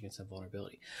patched against that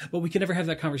vulnerability. But we can never have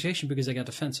that conversation because they got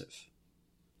defensive.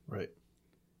 Right.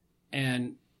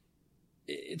 And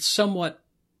it's somewhat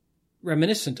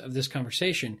reminiscent of this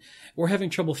conversation. We're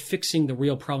having trouble fixing the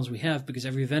real problems we have because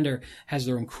every vendor has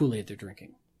their own Kool-Aid they're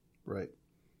drinking. Right.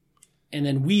 And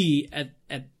then we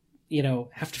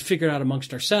have to figure it out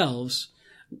amongst ourselves.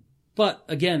 But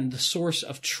again, the source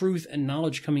of truth and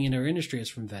knowledge coming into our industry is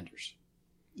from vendors.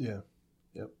 Yeah.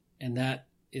 Yep. And that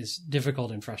is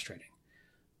difficult and frustrating.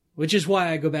 Which is why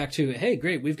I go back to, hey,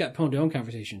 great, we've got pwn to own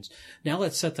conversations. Now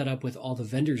let's set that up with all the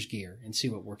vendors' gear and see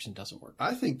what works and doesn't work.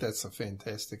 I think that's a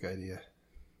fantastic idea.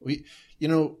 We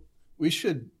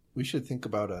should think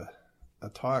about a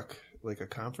talk, like a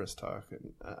conference talk.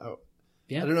 And I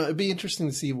don't know. It'd be interesting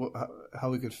to see how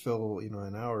we could fill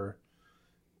an hour.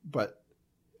 But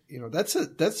that's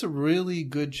a really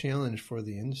good challenge for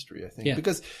the industry, I think,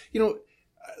 because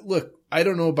look, I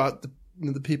don't know about the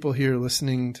people here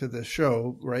listening to the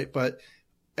show, right? But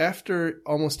after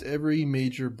almost every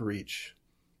major breach,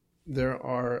 there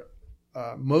are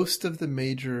most of the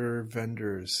major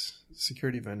vendors,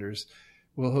 security vendors,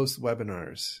 will host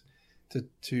webinars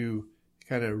to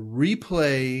kind of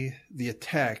replay the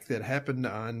attack that happened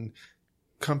on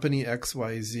company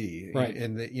XYZ. Right.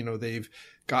 And that, they've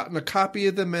gotten a copy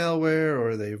of the malware,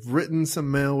 or they've written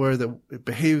some malware that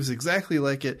behaves exactly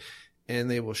like it. And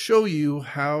they will show you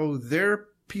how their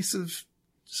piece of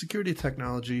security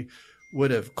technology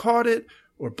would have caught it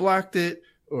or blocked it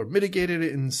or mitigated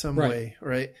it in some way,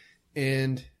 right?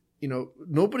 And,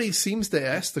 nobody seems to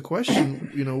ask the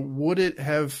question, would it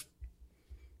have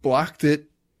blocked it,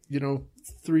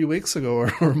 3 weeks ago or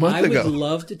a month ago? I would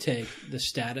love to take the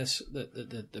status,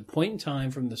 the point in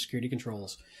time from the security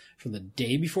controls from the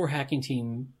day before Hacking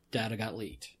Team data got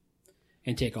leaked,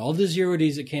 and take all the 0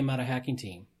 days that came out of Hacking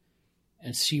Team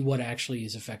and see what actually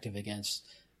is effective against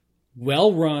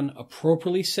well-run,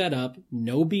 appropriately set up,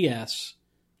 no BS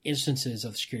instances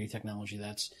of security technology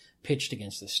that's pitched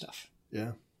against this stuff.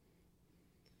 Yeah.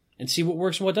 And see what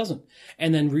works and what doesn't.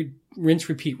 And then rinse,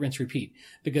 repeat.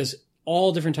 Because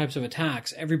all different types of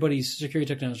attacks, everybody's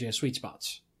security technology has sweet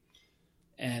spots.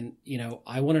 And,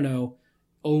 I want to know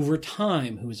over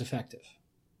time who is effective.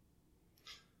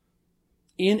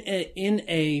 In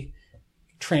a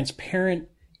transparent,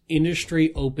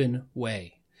 industry open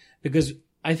way, because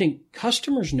I think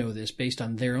customers know this based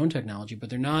on their own technology, but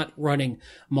they're not running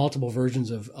multiple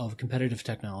versions of competitive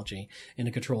technology in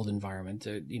a controlled environment.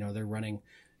 They're running,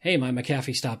 hey, my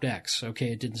McAfee stopped X.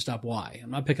 Okay, it didn't stop Y.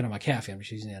 I'm not picking on McAfee. I'm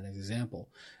just using that as an example.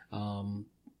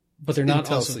 But they're not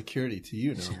Intel also security to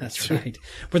you know. That's right.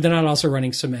 But they're not also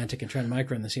running Symantec and Trend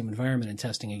Micro in the same environment and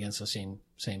testing against the same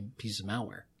pieces of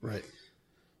malware. Right.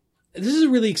 This is a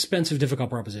really expensive, difficult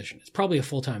proposition. It's probably a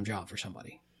full-time job for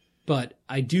somebody. But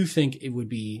I do think it would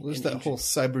be... There's that whole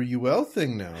cyber UL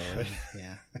thing now, right?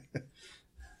 Yeah.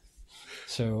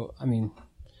 So,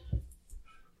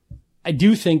 I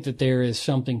do think that there is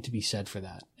something to be said for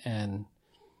that.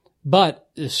 But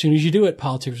as soon as you do it,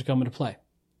 politics will come into play.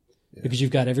 Yeah. Because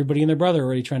you've got everybody and their brother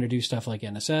already trying to do stuff like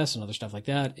NSS and other stuff like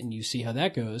that. And you see how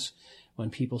that goes when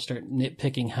people start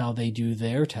nitpicking how they do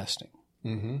their testing.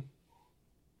 Mm-hmm.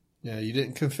 Yeah, you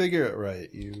didn't configure it right.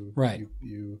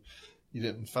 You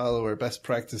didn't follow our best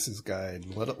practices guide.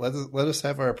 Let us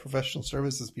have our professional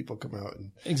services people come out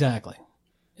and exactly.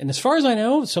 And as far as I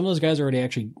know, some of those guys are already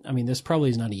actually. This probably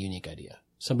is not a unique idea.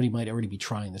 Somebody might already be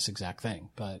trying this exact thing.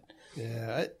 But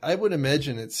yeah, I would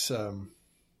imagine it's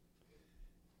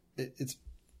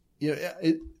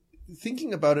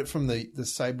thinking about it from the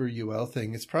cyber UL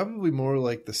thing. It's probably more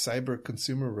like the cyber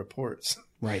consumer reports,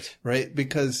 right? Right,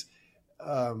 because.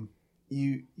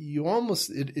 You almost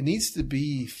it needs to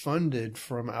be funded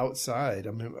from outside.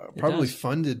 Probably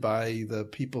funded by the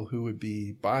people who would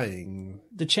be buying.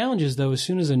 The challenge is though, as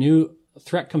soon as a new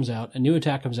threat comes out, a new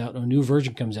attack comes out, a new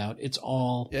version comes out, it's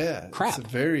all crap. It's a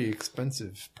very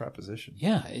expensive proposition.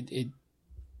 Yeah,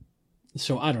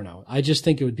 so I don't know. I just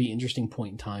think it would be an interesting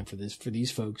point in time for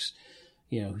these folks,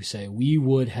 who say we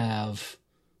would have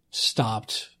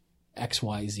stopped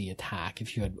XYZ attack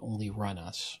if you had only run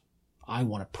us. I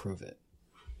want to prove it.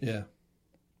 Yeah.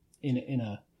 In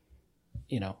a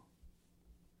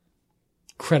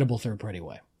credible third party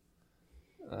way.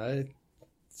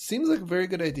 Seems like a very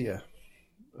good idea.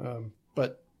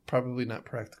 But probably not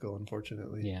practical,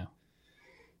 unfortunately. Yeah.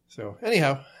 So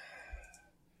anyhow,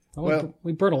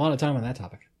 we burned a lot of time on that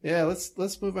topic. Yeah,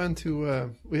 let's move on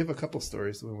to. We have a couple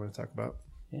stories that we want to talk about.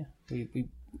 Yeah,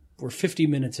 we're 50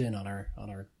 minutes in on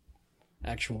our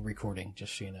actual recording,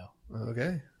 just so you know.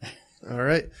 Okay, all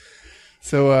right.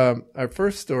 So our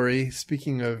first story,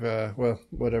 speaking of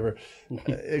whatever,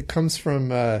 it comes from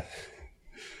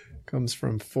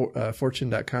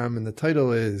Fortune.com, and the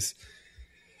title is,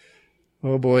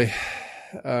 oh boy.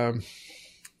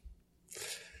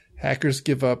 Hackers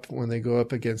give up when they go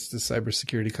up against a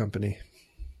cybersecurity company.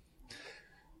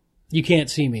 You can't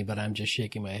see me, but I'm just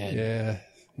shaking my head. Yeah,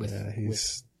 with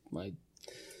my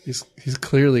he's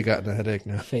clearly gotten a headache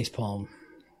now. Face palm.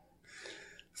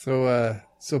 So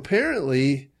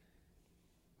apparently,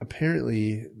 the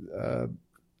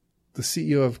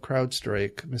CEO of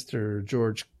CrowdStrike, Mr.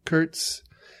 George Kurtz,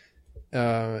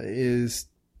 is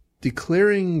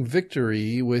declaring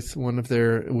victory with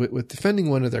with defending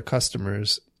one of their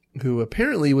customers, who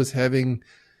apparently was having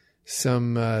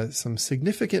some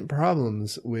significant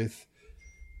problems with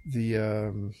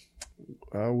with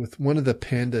one of the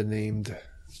Panda named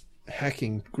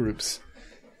hacking groups,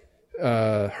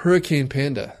 Hurricane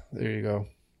Panda. There you go.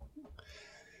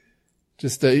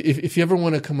 Just if you ever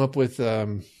want to come up with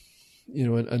a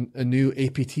new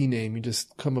APT name, you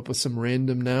just come up with some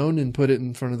random noun and put it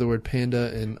in front of the word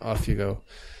panda, and off you go.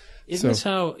 Isn't this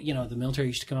how the military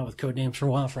used to come up with code names for a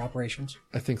while for operations?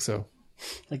 I think so.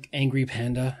 Like Angry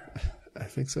Panda. I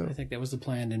think so. I think that was the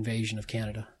planned invasion of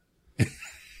Canada.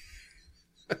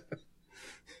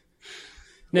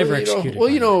 Never executed.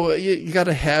 You got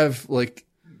to have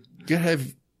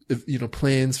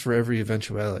plans for every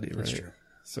eventuality, right? That's true.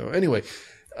 So anyway,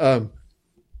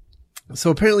 so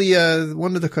apparently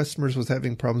one of the customers was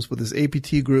having problems with his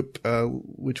APT group,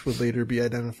 which would later be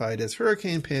identified as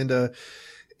Hurricane Panda,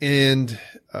 and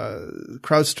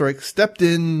CrowdStrike stepped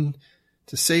in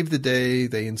to save the day.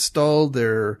 They installed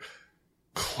their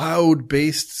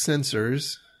cloud-based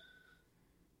sensors,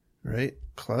 right?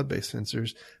 Cloud-based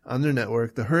sensors on their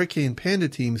network. The Hurricane Panda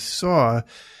team saw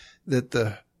that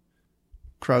the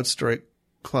CrowdStrike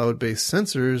cloud-based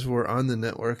sensors were on the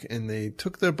network, and they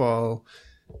took their ball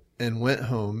and went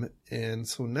home. And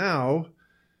so now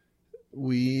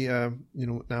we have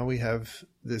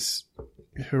this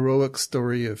heroic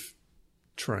story of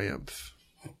triumph.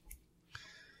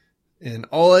 And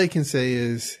all I can say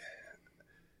is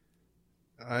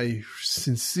I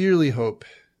sincerely hope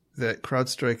that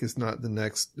CrowdStrike is not the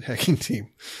next hacking team.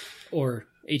 Or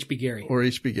HB Gary.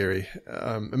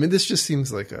 This just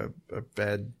seems like a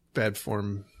bad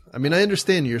form. I mean, I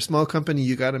understand you're a small company,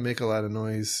 you got to make a lot of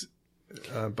noise,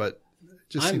 but it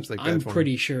just seems like bad form. I'm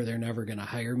pretty sure they're never going to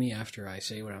hire me after I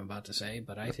say what I'm about to say,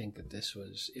 but I think that this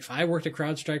was, if I worked at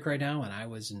CrowdStrike right now and I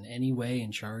was in any way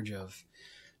in charge of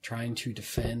trying to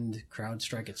defend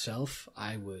CrowdStrike itself,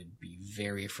 I would be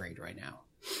very afraid right now.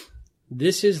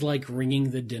 This is like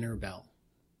ringing the dinner bell.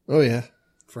 Oh, yeah.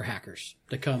 For hackers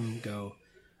to come go,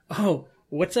 oh,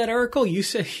 what's that article? You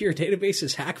said your database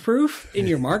is hack-proof in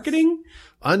your marketing?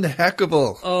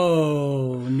 Unhackable.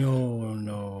 Oh,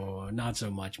 no, not so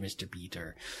much, Mr.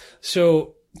 Peter.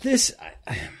 So this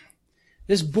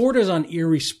borders on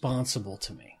irresponsible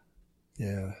to me.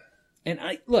 Yeah. And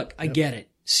I get it.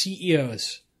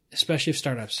 CEOs, especially of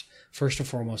startups, first and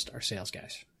foremost, are sales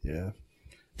guys. Yeah.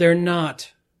 They're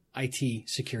not IT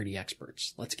security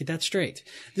experts. Let's get that straight.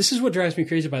 This is what drives me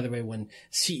crazy, by the way, when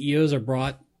CEOs are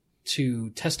brought to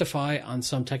testify on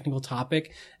some technical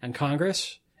topic in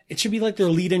Congress. It should be like their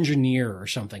lead engineer or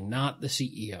something, not the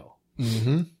CEO.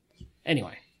 Mm-hmm.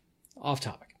 Anyway, off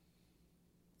topic.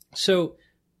 So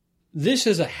this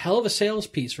is a hell of a sales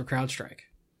piece for CrowdStrike.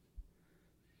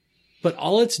 But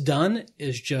all it's done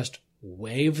is just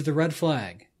wave the red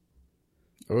flag.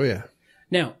 Oh, yeah.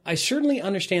 Now, I certainly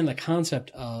understand the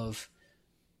concept of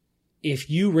if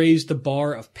you raise the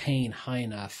bar of pain high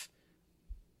enough,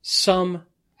 some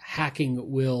hacking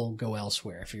will go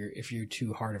elsewhere if you're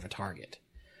too hard of a target.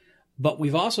 But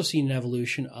we've also seen an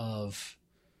evolution of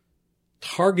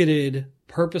targeted,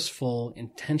 purposeful,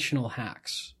 intentional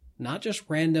hacks, not just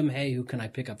random, hey, who can I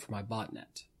pick up for my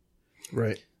botnet?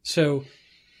 Right. So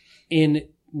in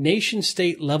nation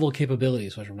state level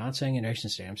capabilities, which I'm not saying a nation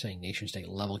state, I'm saying nation state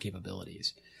level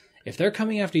capabilities. If they're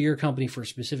coming after your company for a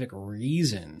specific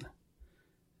reason,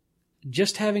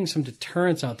 just having some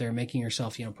deterrence out there, making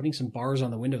yourself, putting some bars on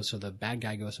the window so the bad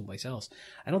guy goes someplace else,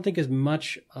 I don't think is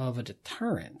much of a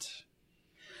deterrent.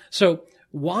 So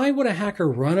why would a hacker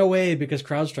run away because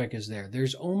CrowdStrike is there?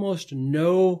 There's almost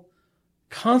no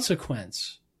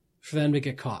consequence for them to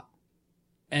get caught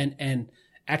and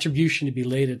attribution to be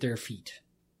laid at their feet.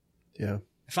 Yeah.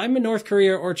 If I'm in North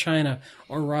Korea or China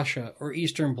or Russia or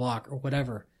Eastern Bloc or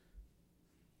whatever,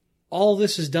 all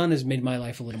this has done is made my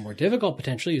life a little more difficult,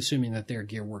 potentially, assuming that their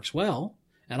gear works well.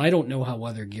 And I don't know how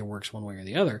well their gear works one way or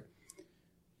the other.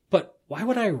 But why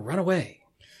would I run away?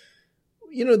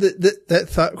 That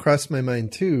thought crossed my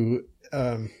mind too.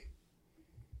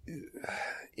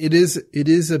 It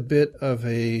is a bit of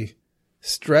a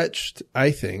stretched,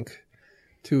 I think,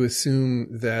 to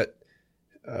assume that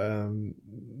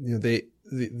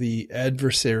the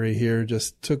adversary here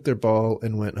just took their ball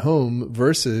and went home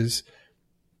versus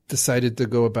decided to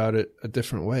go about it a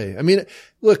different way. I mean,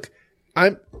 look,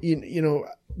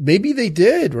 maybe they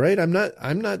did, right? I'm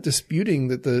not disputing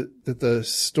that the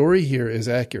story here is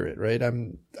accurate, right?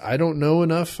 I don't know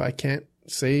enough. I can't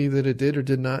say that it did or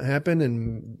did not happen.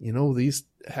 And, these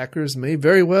hackers may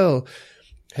very well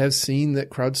have seen that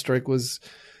CrowdStrike was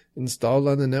installed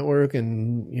on the network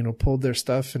and, pulled their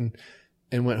stuff and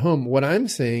went home. What I'm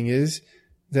saying is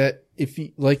that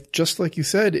just like you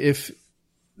said, if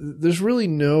there's really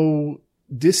no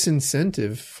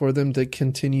disincentive for them to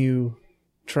continue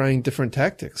trying different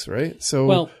tactics, right? So,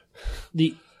 well,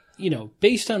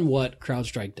 based on what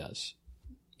CrowdStrike does,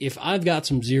 if I've got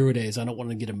some 0 days, I don't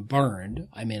want to get them burned,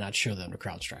 I may not show them to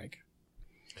CrowdStrike.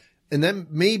 And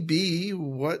that may be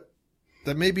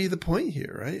the point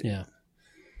here, right? Yeah.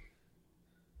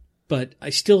 But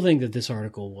I still think that this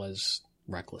article was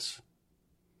reckless.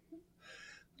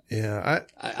 Yeah.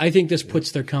 I think this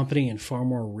puts their company in far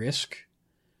more risk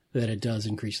than it does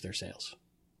increase their sales.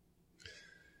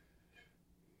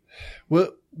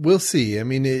 Well, we'll see. I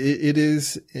mean, it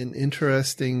is an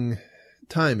interesting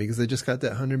time because they just got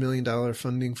that $100 million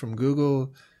funding from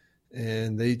Google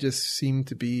and they just seem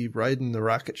to be riding the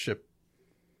rocket ship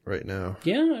right now.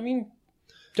 Yeah. I mean,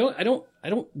 I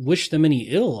don't wish them any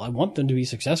ill. I want them to be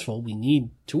successful. We need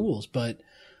tools, but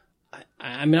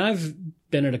I mean, I've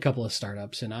been at a couple of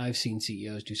startups and I've seen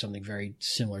CEOs do something very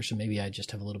similar. So maybe I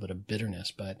just have a little bit of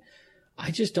bitterness, but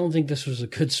I just don't think this was a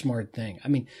good, smart thing. I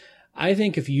mean, I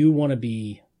think if you want to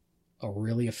be a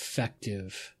really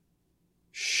effective,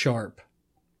 sharp,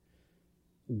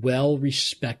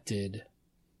 well-respected,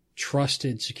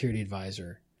 trusted security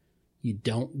advisor, you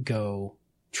don't go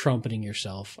trumpeting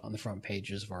yourself on the front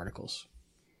pages of articles.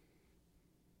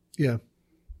 Yeah.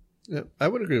 Yeah, I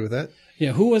would agree with that.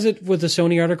 Yeah, who was it with the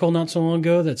Sony article not so long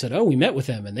ago that said, we met with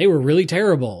them and they were really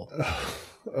terrible?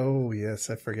 Oh,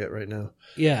 yes. I forget right now.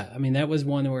 Yeah. I mean, that was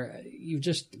one where you've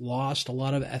just lost a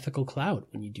lot of ethical clout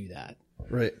when you do that.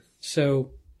 Right. So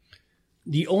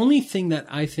the only thing that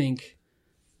I think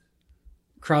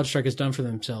CrowdStrike has done for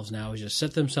themselves now is just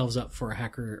set themselves up for a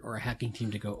hacker or a hacking team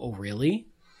to go, oh, really?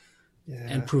 Yeah.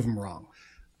 And prove them wrong.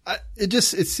 It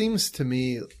seems to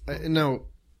me, now,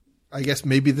 I guess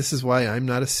maybe this is why I'm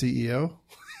not a CEO,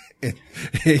 and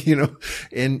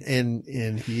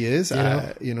he is,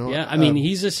 Yeah. I mean,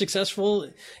 he's a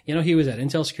successful, he was at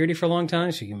Intel Security for a long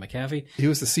time. So McAfee. He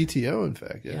was the CTO, in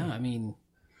fact. Yeah. I mean,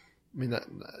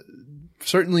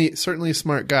 certainly a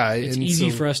smart guy. It's easy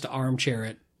for us to armchair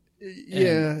it.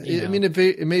 Yeah. I mean,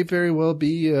 it may very well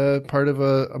be part of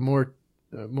a more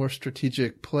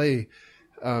strategic play.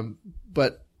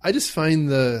 But I just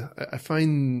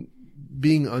find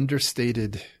being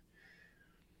understated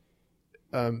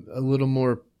a little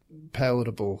more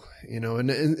palatable,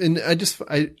 and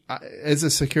I as a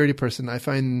security person, I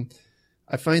find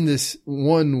this,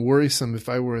 one, worrisome if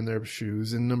I were in their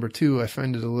shoes, and number two, I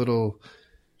find it a little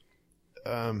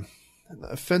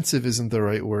offensive isn't the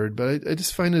right word, but I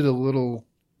just find it a little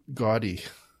gaudy,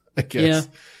 I guess.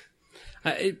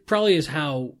 Yeah. It probably is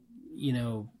how,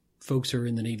 folks who are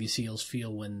in the Navy SEALs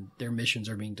feel when their missions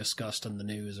are being discussed on the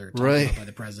news or talked about by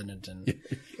the president. And,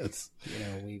 yes.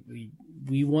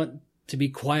 We want to be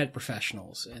quiet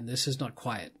professionals, and this is not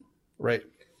quiet. Right.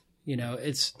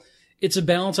 It's a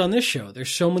balance on this show. There's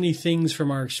so many things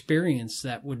from our experience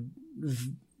that would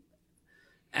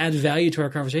add value to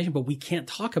our conversation, but we can't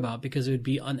talk about because it would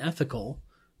be unethical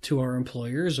to our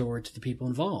employers or to the people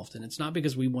involved. And it's not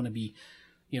because we want to be,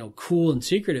 cool and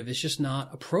secretive. It's just not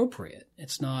appropriate.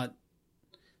 It's not.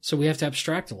 So we have to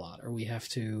abstract a lot, or we have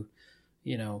to,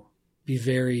 be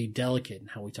very delicate in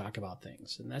how we talk about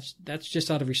things. And that's just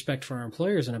out of respect for our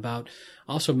employers and about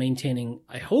also maintaining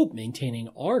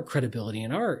our credibility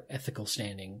and our ethical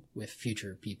standing with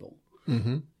future people.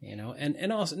 Mm-hmm.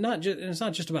 And also it's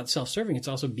not just about self-serving. It's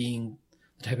also being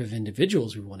the type of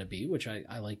individuals we want to be, which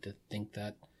I like to think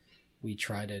that we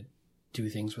try to do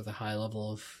things with a high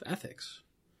level of ethics.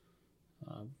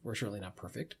 We're certainly not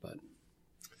perfect, but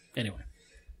anyway.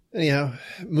 Anyhow,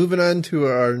 moving on to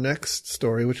our next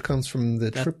story, which comes from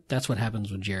the That's what happens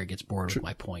when Jerry gets bored with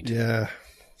my point. Yeah.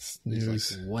 Snooze.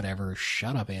 He's like, whatever.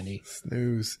 Shut up, Andy.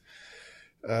 Snooze.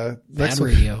 Bad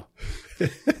radio.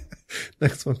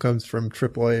 Next one comes from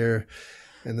TripWire,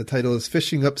 and the title is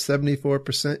 "Phishing Up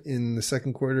 74% in the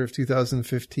Second Quarter of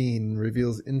 2015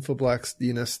 Reveals Infoblox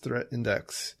DNS Threat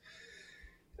Index."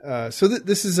 So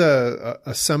this is a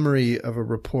summary of a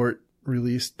report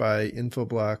released by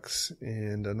Infoblox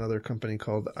and another company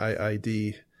called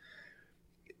IID.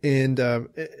 And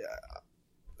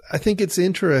I think it's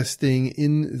interesting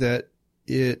in that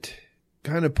it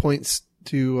kind of points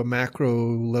to a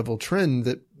macro level trend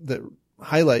that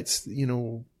highlights,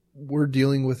 we're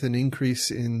dealing with an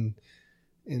increase in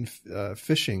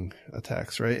phishing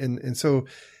attacks, right? And so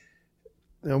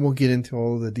I won't get into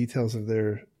all of the details of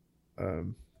their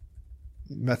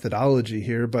methodology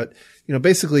here, but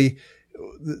basically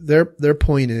their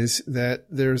point is that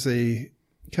there's a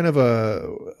kind of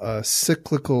a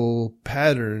cyclical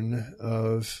pattern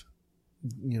of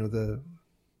the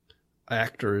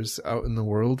actors out in the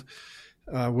world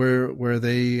where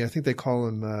I think they call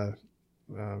them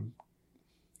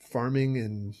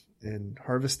farming and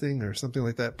harvesting or something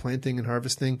like that, planting and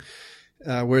harvesting,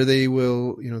 where they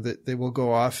will, they will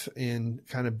go off and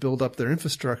kind of build up their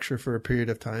infrastructure for a period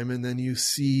of time. And then you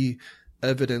see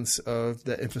evidence of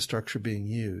that infrastructure being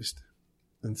used.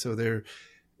 And so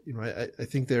I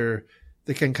think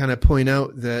they can kind of point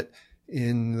out that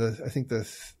in the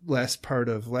last part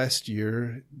of last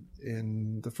year,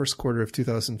 in the first quarter of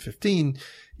 2015,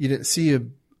 you didn't see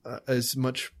as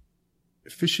much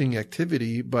phishing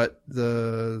activity, but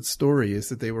the story is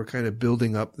that they were kind of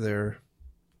building up their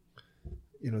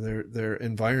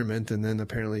environment, and then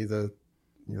apparently they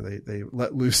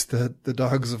let loose the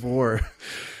dogs of war.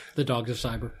 The dogs of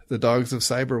cyber. The dogs of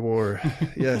cyber war.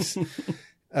 Yes.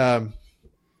 And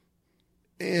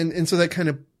so that kind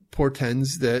of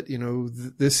portends that,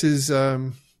 this is,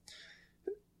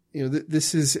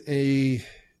 this is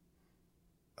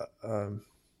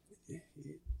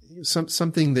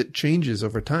something that changes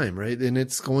over time, right? And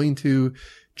it's going to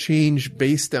change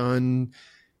based on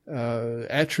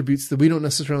attributes that we don't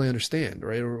necessarily understand,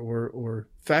 right? Or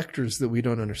factors that we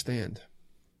don't understand.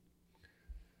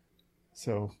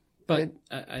 So, but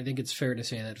I think it's fair to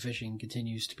say that phishing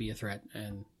continues to be a threat,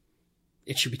 and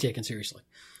it should be taken seriously.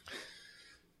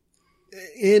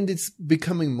 And it's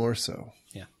becoming more so.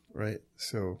 Yeah. Right.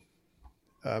 So,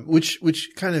 which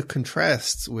kind of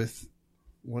contrasts with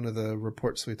one of the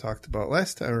reports we talked about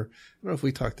last time, or I don't know if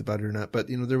we talked about it or not, but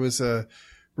there was a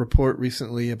report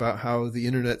recently about how the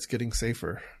internet's getting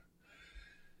safer.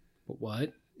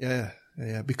 What? Yeah.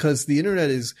 Because the internet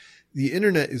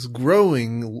is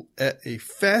growing at a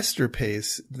faster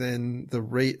pace than the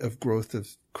rate of growth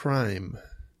of crime.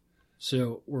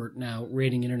 So we're now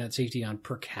rating internet safety on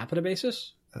per capita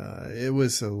basis? It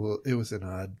was an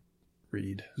odd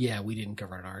read. Yeah, we didn't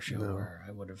cover it on our show, or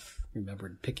I would have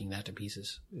remembered picking that to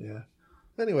pieces. Yeah.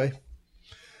 Anyway,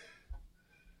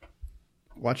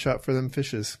 watch out for them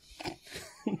fishes.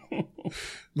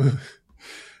 But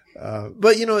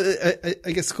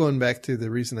I guess going back to the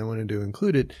reason I wanted to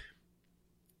include it,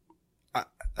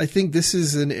 I think this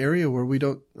is an area where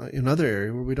another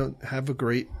area where we don't have a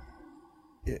great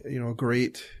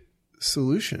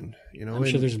solution. I'm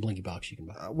sure there's a blinky box you can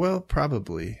buy. Well,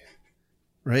 probably,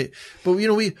 right? But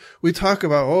we talk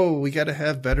about we got to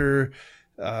have better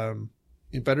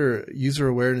user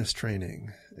awareness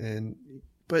training,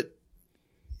 but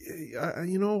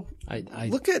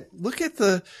look at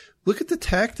the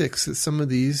tactics that some of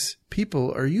these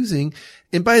people are using.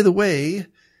 And by the way,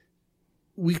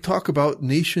 we talk about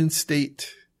nation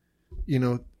state,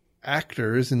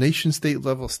 actors and nation state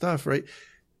level stuff, right?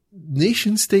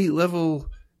 Nation state level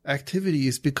activity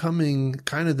is becoming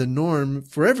kind of the norm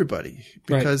for everybody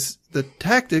because the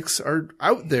tactics are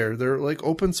out there. They're like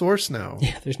open source now.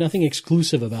 Yeah. There's nothing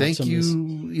exclusive about Thank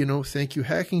you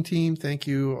hacking team. Thank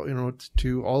you,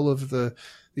 to all of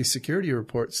these security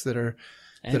reports that are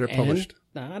published.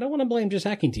 I don't want to blame just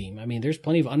hacking team. I mean, there's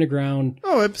plenty of underground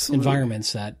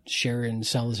environments that share and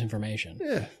sell this information.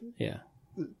 Yeah. Yeah.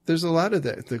 There's a lot of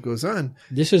that goes on.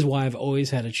 This is why I've always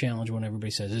had a challenge when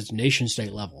everybody says it's nation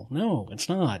state level. No, it's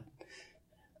not.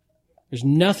 There's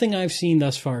nothing I've seen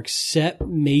thus far except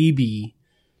maybe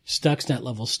Stuxnet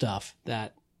level stuff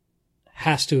that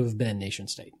has to have been nation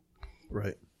state.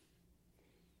 Right.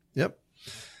 Yep.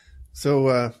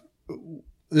 So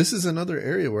this is another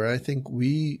area where I think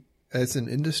we as an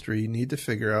industry need to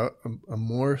figure out a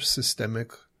more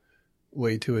systemic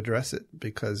way to address it,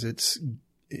 because it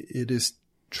is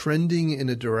trending in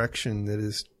a direction that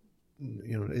is,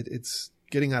 it's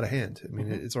getting out of hand. I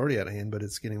mean, it's already out of hand, but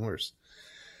it's getting worse.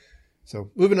 So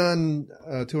moving on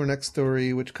to our next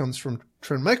story, which comes from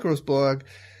Trend Micro's blog.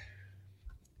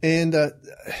 And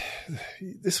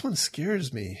this one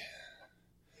scares me.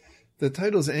 The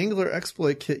title is Angler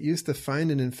Exploit Kit Used to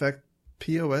Find and Infect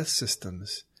POS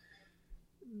Systems.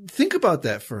 Think about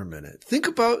that for a minute. Think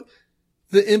about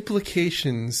the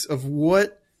implications of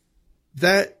what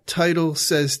that title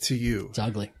says to you. It's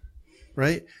ugly.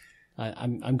 Right?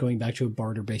 I'm going back to a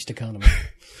barter-based economy.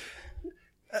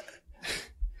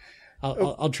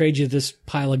 I'll trade you this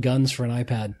pile of guns for an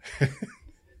iPad.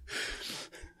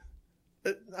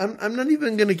 I'm not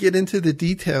even going to get into the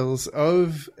details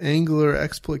of Angler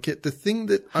Exploit Kit. The thing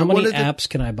that How many apps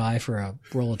can I buy for a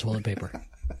roll of toilet paper?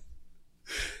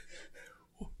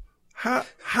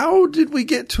 How did we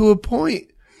get to a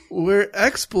point where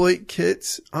exploit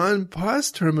kits on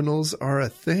POS terminals are a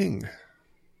thing?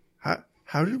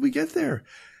 How did we get there?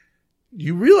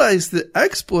 You realize that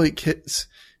exploit kits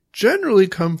generally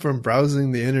come from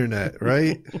browsing the internet,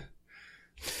 right?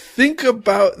 Think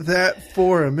about that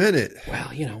for a minute.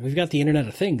 Well, we've got the Internet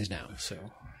of Things now, so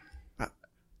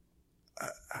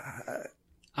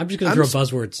I'm just going to throw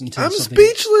buzzwords into I'm something.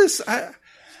 Speechless.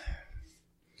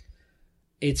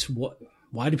 It's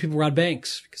why do people rob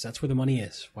banks? Because that's where the money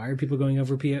is. Why are people going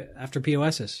over after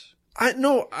POSs? I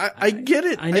know. I get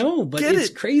it. I know, but it's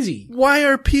crazy. Why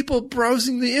are people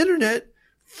browsing the internet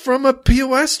from a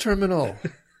POS terminal?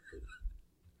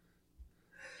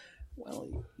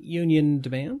 Well, union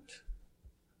demand.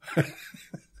 I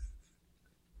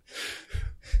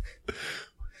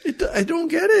don't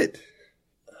get it.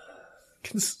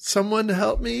 Can someone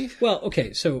help me? Well,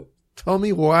 okay, so tell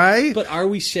me why. But are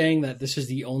we saying that this is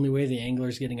the only way the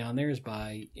angler's getting on there is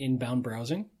by inbound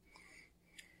browsing?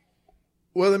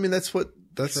 Well, I mean that's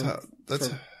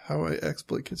how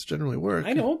exploit kits generally work.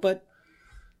 I know, but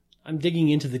I'm digging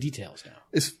into the details now.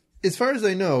 As far as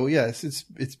I know, yes,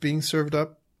 it's being served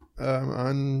up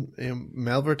on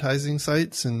malvertising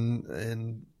sites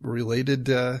and related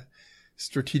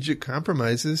strategic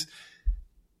compromises.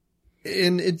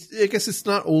 And I guess it's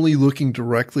not only looking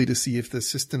directly to see if the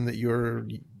system that you're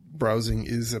browsing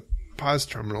is a POS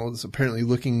terminal. It's apparently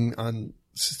looking on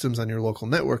systems on your local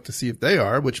network to see if they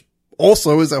are, which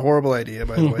also is a horrible idea,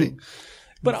 by the way.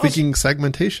 But thinking also,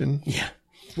 segmentation. Yeah,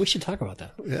 we should talk about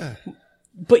that. Yeah.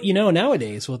 But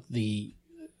nowadays with the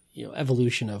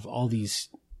evolution of all these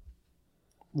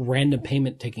random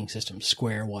payment taking systems,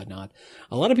 Square, whatnot,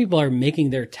 a lot of people are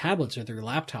making their tablets or their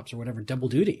laptops or whatever double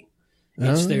duty.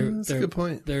 It's that's a good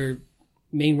point. Their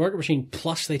main work machine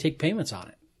plus they take payments on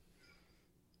it.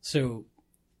 So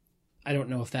I don't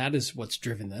know if that is what's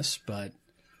driven this, but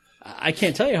I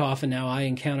can't tell you how often now I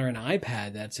encounter an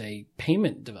iPad that's a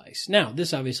payment device. Now,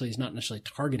 this obviously is not necessarily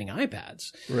targeting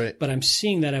iPads, right? But I'm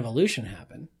seeing that evolution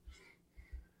happen.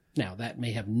 Now, that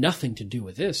may have nothing to do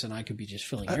with this, and I could be just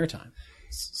filling airtime.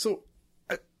 So,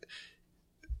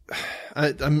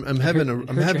 I'm having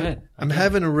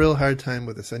a real hard time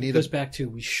with this. It goes back to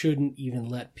we shouldn't even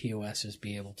let POSs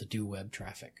be able to do web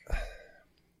traffic.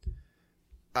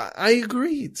 I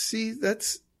agree. See,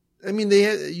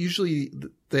 they usually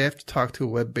have to talk to a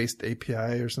web-based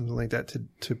API or something like that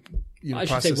to I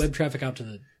should say web traffic out to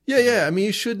the yeah. I mean,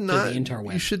 you should not the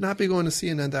interweb. You should not be going to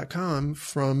CNN.com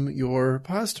from your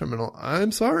POS terminal.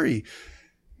 I'm sorry.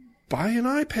 Buy an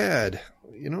iPad.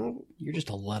 You're just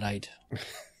a Luddite.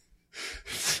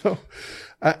 So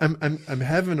I'm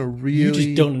having a really... You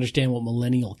just don't understand what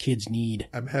millennial kids need.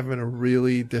 I'm having a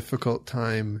really difficult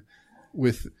time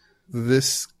with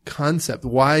this concept.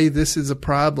 Why this is a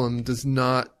problem does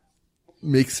not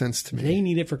make sense to me. They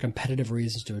need it for competitive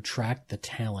reasons to attract the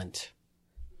talent.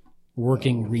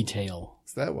 Working retail.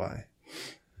 Is that why?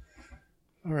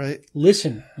 All right.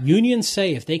 Listen, unions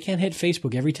say if they can't hit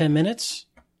Facebook every 10 minutes,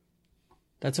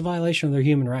 that's a violation of their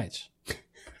human rights.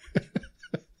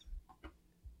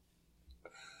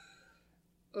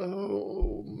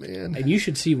 Oh, man. And you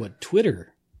should see what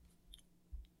Twitter,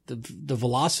 the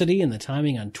velocity and the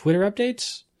timing on Twitter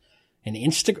updates and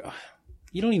Instagram,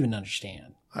 you don't even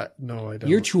understand. No, I don't.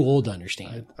 You're too old to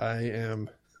understand. I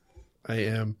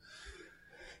am.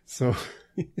 So,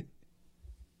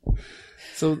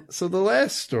 so the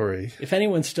last story. If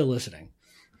anyone's still listening.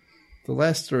 the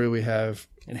last story we have,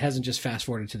 It hasn't just fast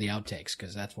forwarded to the outtakes,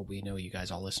 because that's what we know you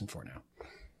guys all listen for now.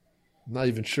 I'm not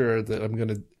even sure that I'm going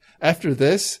to, after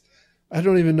this, I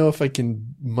don't even know if I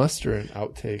can muster an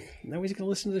outtake. Nobody's going to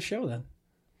listen to the show then.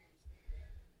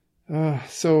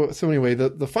 So anyway,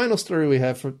 the final story we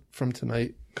have from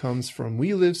tonight comes from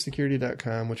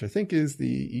WeLiveSecurity.com, which I think is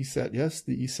the ESET,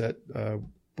 the ESET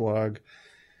blog.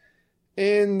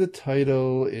 And the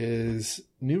title is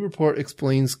New Report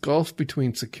Explains Gulf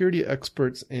Between Security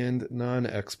Experts and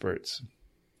Non-Experts.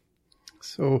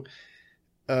 So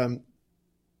I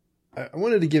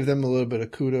wanted to give them a little bit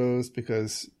of kudos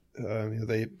because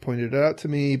they pointed it out to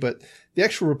me, but the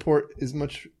actual report is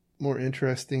much more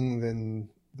interesting than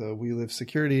the We Live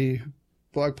Security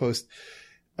blog post,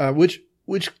 which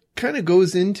kind of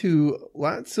goes into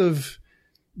lots of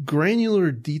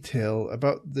granular detail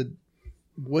about the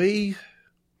way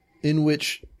in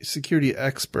which security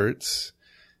experts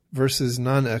versus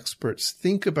non-experts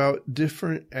think about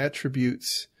different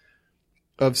attributes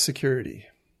of security.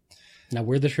 Now,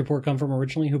 where'd this report come from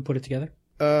originally? Who put it together?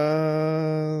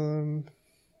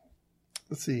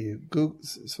 Let's see. Google,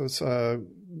 so it's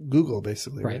Google,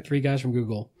 basically. Right. 3 guys from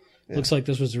Google. Yeah. Looks like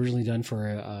this was originally done for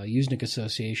a Usenet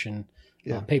Association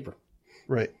paper.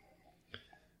 Right.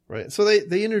 So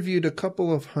they interviewed a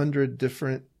couple of hundred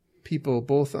different people,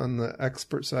 both on the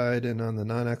expert side and on the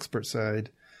non-expert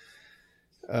side.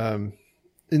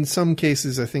 In some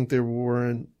cases, I think they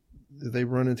run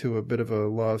into a bit of a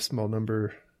law of small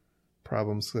number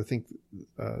problems. I think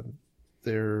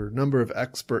their number of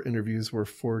expert interviews were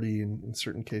 40 in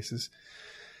certain cases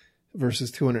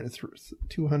versus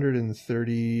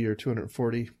 230 or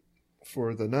 240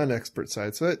 for the non-expert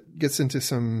side. So that gets into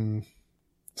some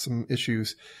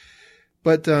issues.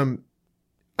 But I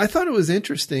thought it was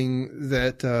interesting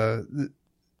that the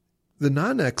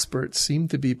non-experts seem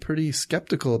to be pretty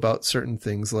skeptical about certain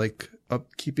things like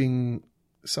keeping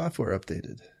software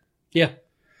updated. Yeah.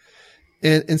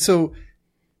 And so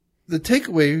the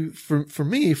takeaway for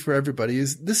me, for everybody,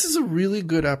 is this is a really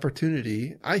good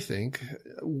opportunity, I think,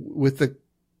 with the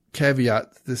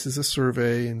caveat, this is a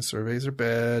survey and surveys are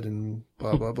bad and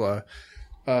blah, blah, blah.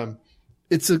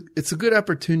 It's a good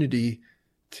opportunity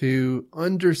to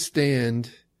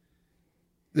understand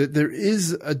that there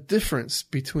is a difference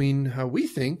between how we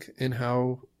think and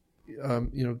how,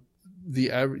 the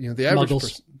average Muggles.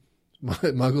 person.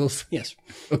 Muggles? Yes.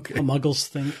 Okay. How Muggles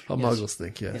think. How Muggles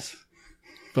think, yes.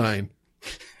 Fine.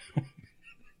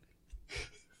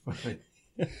 Fine.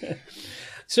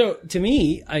 So to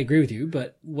me, I agree with you,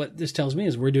 but what this tells me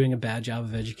is we're doing a bad job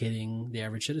of educating the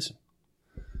average citizen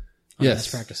on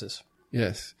best practices.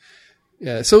 Yes.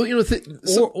 Yeah. So,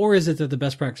 or is it that the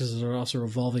best practices are also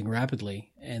evolving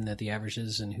rapidly and that the average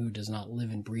citizen who does not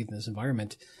live and breathe in this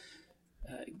environment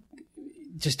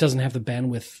just doesn't have the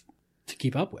bandwidth to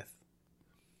keep up with?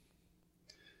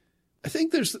 I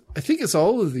think it's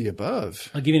all of the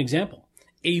above. I'll give you an example.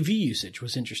 AV usage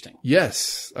was interesting.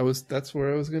 Yes. That's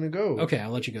where I was going to go. Okay.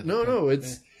 I'll let you go. No,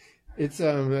 it's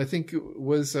I think it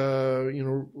was,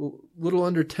 little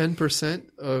under 10%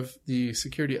 of the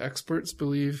security experts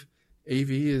believe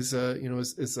AV is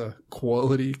a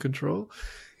quality control.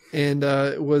 And,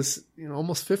 it was,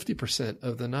 almost 50%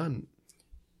 of the non.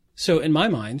 So in my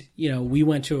mind, we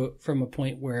went from a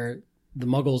point where the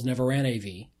Muggles never ran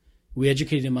AV. We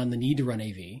educated them on the need to run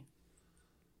AV.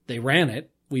 They ran it.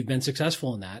 We've been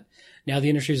successful in that. Now the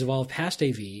industry's evolved past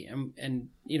AV, and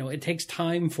it takes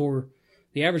time for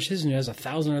the average citizen who has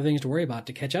 1,000 other things to worry about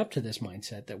to catch up to this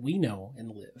mindset that we know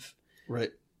and live.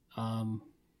 Right. And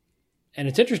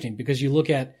it's interesting because you look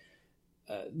at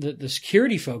the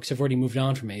security folks have already moved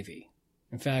on from AV.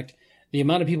 In fact, the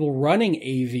amount of people running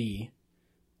AV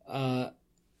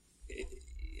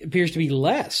appears to be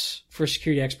less for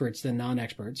security experts than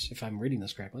non-experts, if I'm reading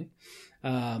this correctly.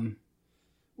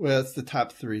 Well, it's the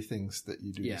top 3 things that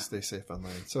you do to stay safe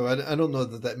online. So I don't know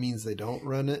that means they don't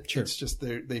run it. Sure. It's just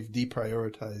they've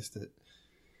deprioritized it.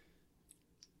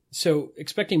 So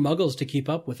expecting Muggles to keep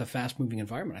up with a fast-moving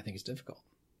environment, I think, is difficult.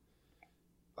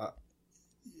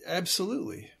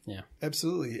 Absolutely. Yeah.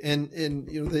 Absolutely. And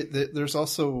there's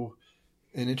also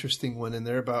an interesting one in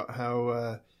there about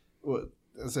how,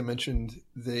 as I mentioned,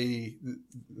 the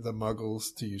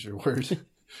Muggles, to use your word,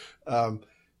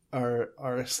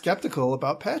 are skeptical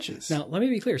about patches. Now, let me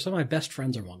be clear. Some of my best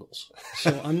friends are Muggles.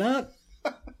 So I'm not...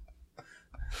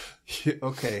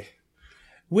 Okay.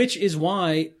 Which is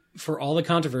why, for all the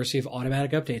controversy of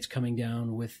automatic updates coming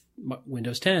down with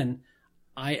Windows 10,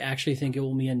 I actually think it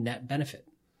will be a net benefit.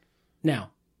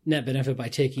 Now, net benefit by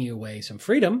taking away some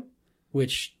freedom,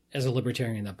 which, as a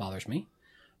libertarian, that bothers me.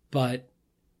 But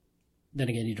then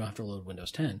again, you don't have to load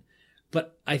Windows 10.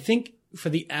 But I think for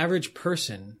the average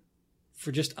person,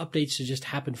 for just updates to just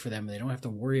happen for them and they don't have to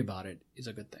worry about it is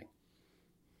a good thing.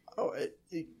 Oh,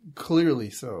 clearly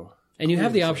so. And you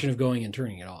have the option of going and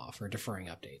turning it off or deferring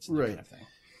updates and that kind of thing.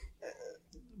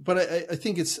 But I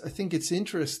think it's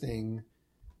interesting.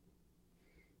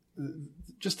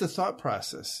 Just the thought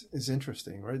process is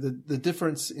interesting, right? The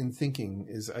difference in thinking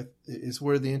is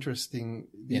where the interest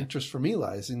for me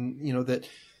lies. And, that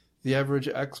the average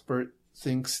expert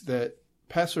thinks that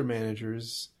password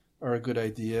managers are a good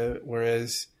idea,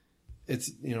 whereas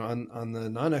it's, on the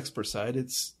non-expert side,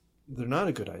 they're not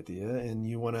a good idea. And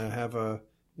you want to have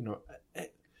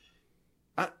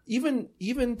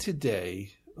even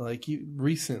today, like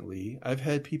recently, I've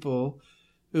had people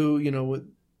who,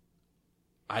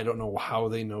 I don't know how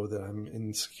they know that I'm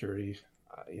in security,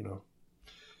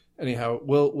 anyhow,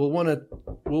 we'll want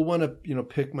to,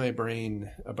 pick my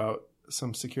brain about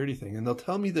some security thing, and they'll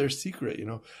tell me their secret.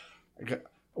 I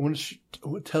want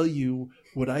to tell you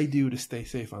what I do to stay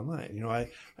safe online.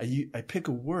 I pick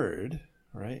a word,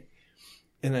 right,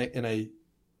 and I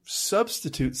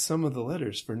substitute some of the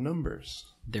letters for numbers.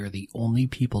 They're the only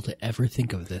people to ever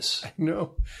think of this. I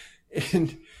know,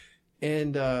 and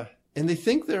they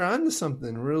think they're onto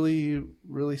something really,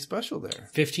 really special there.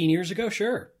 15 years ago,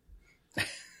 sure.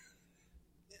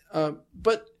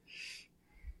 But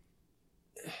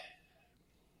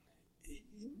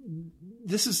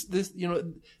this.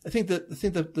 I think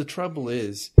that the trouble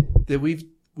is that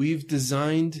we've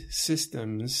designed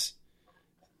systems,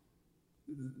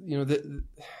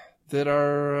 that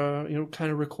are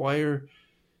kind of require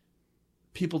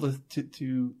people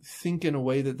to think in a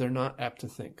way that they're not apt to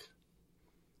think.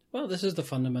 Well, this is the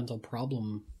fundamental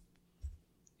problem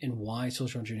in why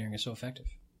social engineering is so effective.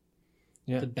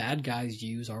 Yeah. The bad guys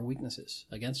use our weaknesses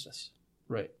against us.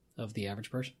 Right. Of the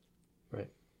average person. Right.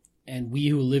 And we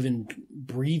who live and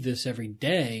breathe this every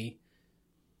day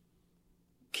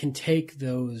can take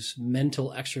those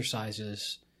mental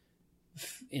exercises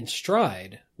in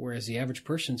stride, whereas the average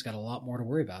person's got a lot more to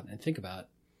worry about and think about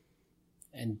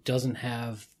and doesn't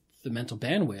have the mental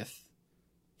bandwidth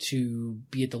to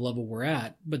be at the level we're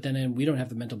at, but then we don't have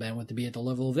the mental bandwidth to be at the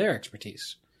level of their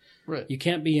expertise. Right. You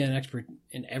can't be an expert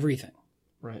in everything.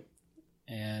 Right.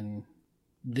 And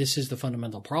this is the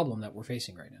fundamental problem that we're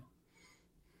facing right now.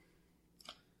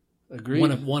 Agreed.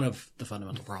 One of the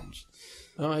fundamental problems.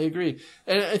 Oh, I agree.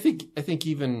 And I think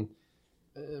even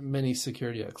many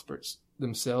security experts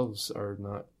themselves are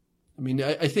not. I mean,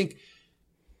 I think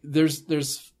there's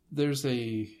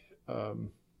a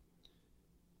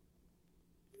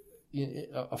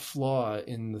flaw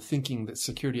in the thinking that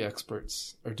security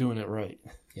experts are doing it right.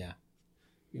 Yeah.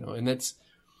 And that's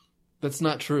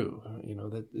not true.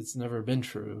 That it's never been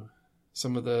true.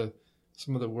 Some of the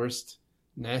worst,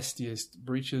 nastiest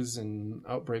breaches and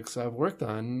outbreaks I've worked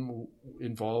on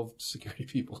involved security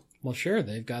people. Well, sure.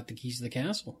 They've got the keys to the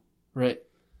castle. Right.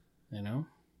 And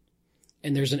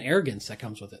there's an arrogance that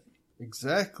comes with it.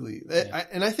 Exactly. Yeah.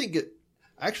 I think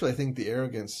the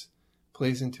arrogance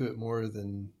plays into it more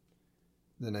than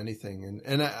anything.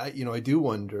 And I do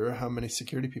wonder how many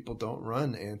security people don't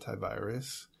run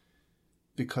antivirus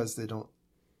because they don't,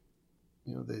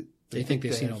 they think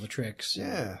they've seen all the tricks.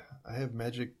 Yeah. I have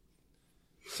magic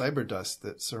cyber dust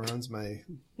that surrounds my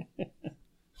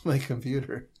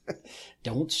computer.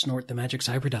 Don't snort the magic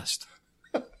cyber dust.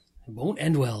 It won't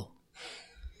end well.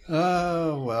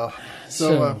 Oh, well.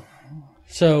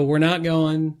 So we're not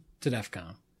going to DEF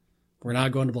CON. We're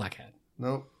not going to Black Hat.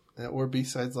 Nope. Or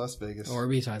B-Sides Las Vegas.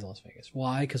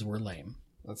 Why? Because we're lame.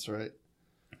 That's right.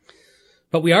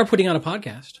 But we are putting out a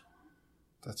podcast.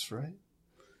 That's right.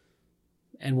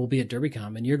 And we'll be at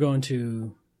DerbyCon. And you're going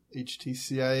to...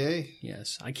 HTCIA?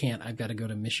 Yes. I can't. I've got to go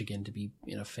to Michigan to be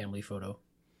in a family photo.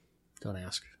 Don't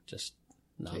ask. Just...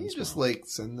 Can you just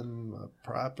send them a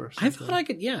prop or something? I thought I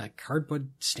could, cardboard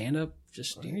stand up.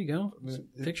 Just, here you go.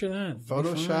 Picture that.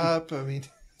 Photoshop. I mean...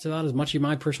 It's about as much of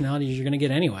my personality as you're going to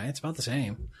get anyway. It's about the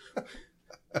same.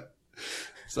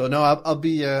 So no, I'll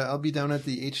be down at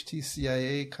the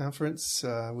HTCIA conference,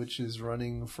 which is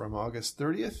running from August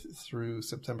 30th through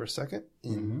September 2nd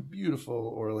in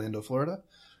beautiful Orlando, Florida.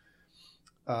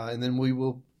 And then we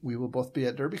will both be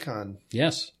at DerbyCon.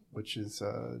 Yes, which is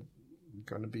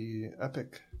going to be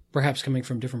epic. Perhaps coming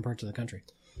from different parts of the country.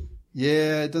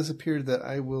 Yeah, it does appear that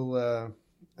I will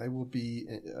be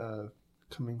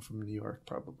coming from New York,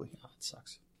 probably. Oh, it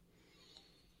sucks.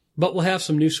 But we'll have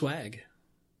some new swag.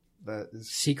 That is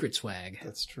secret swag.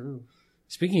 That's true.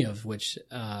 Speaking of which,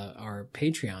 our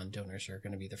Patreon donors are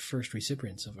going to be the first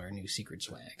recipients of our new secret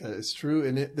swag. That is true.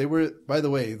 And they were, by the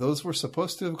way, those were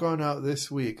supposed to have gone out this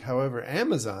week. However,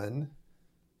 Amazon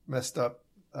messed up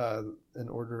an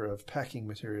order of packing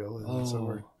material, and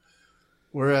so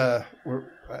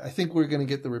I think we're going to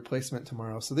get the replacement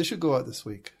tomorrow. So they should go out this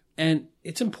week. And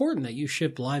it's important that you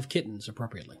ship live kittens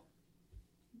appropriately.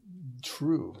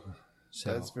 True.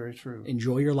 So that's very true.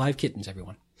 Enjoy your live kittens,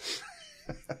 everyone.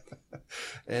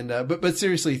 And but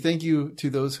seriously, thank you to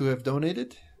those who have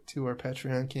donated to our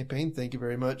Patreon campaign. Thank you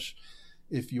very much.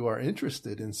 If you are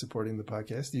interested in supporting the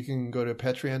podcast, you can go to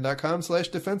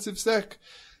patreon.com/defensivesec,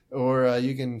 or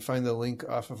you can find the link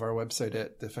off of our website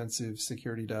at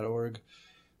defensivesecurity.org,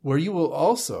 where you will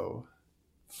also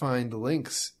find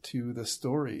links to the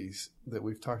stories that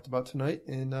we've talked about tonight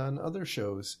and on other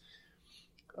shows.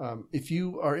 If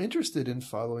you are interested in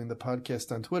following the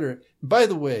podcast on Twitter, by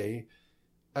the way,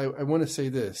 I want to say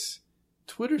this.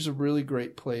 Twitter's a really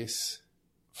great place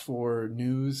for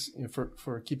news,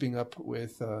 for keeping up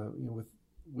with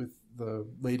with the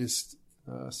latest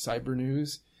cyber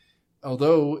news.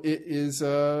 Although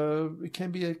it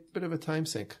can be a bit of a time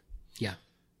sink. Yeah.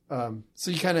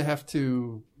 So you kind of have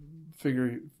to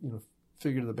figure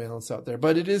the balance out there.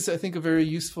 But it is, I think, a very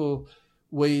useful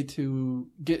way to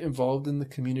get involved in the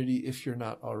community if you're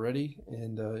not already,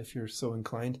 and if you're so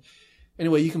inclined.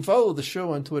 Anyway, you can follow the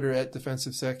show on Twitter at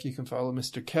DefensiveSec. You can follow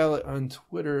Mr. Callett on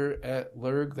Twitter at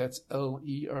Lerg. That's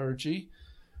Lerg.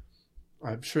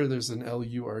 I'm sure there's an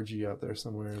Lurg out there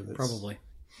somewhere. That's probably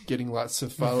getting lots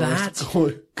of followers.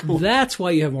 That's why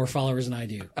you have more followers than I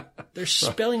do. They're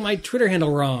spelling my Twitter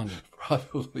handle wrong.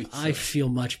 Probably so. I feel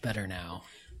much better now.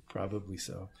 Probably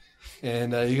so.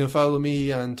 And you can follow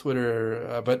me on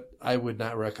Twitter, but I would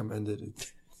not recommend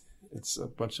it. It's a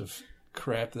bunch of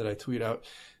crap that I tweet out.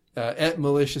 At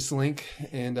Malicious Link.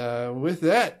 And with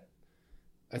that,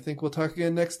 I think we'll talk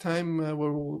again next time,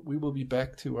 where we will be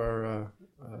back to our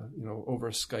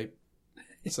over Skype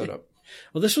setup.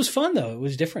 Well, this was fun though. It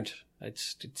was different.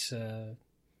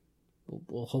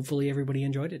 Well, hopefully everybody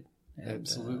enjoyed it. And,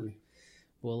 absolutely.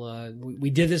 We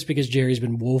did this because Jerry's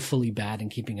been woefully bad in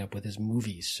keeping up with his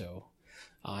movies, so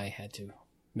I had to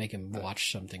make him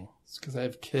watch something. It's because I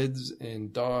have kids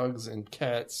and dogs and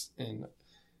cats and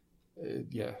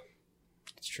yeah.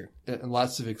 It's true. And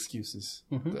lots of excuses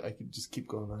that I could just keep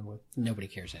going on with. Nobody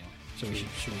cares anymore. So we should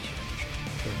end the show.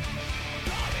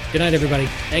 Good night, everybody.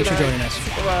 Thanks for joining us.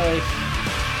 Bye-bye.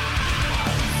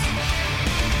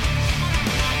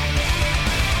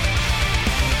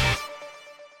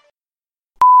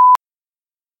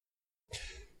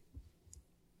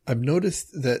 I've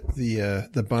noticed that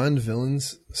the Bond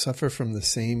villains suffer from the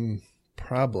same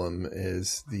problem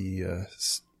as the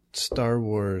Star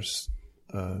Wars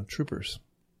troopers.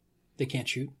 They can't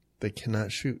shoot? They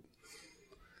cannot shoot.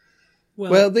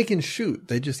 Well, they can shoot.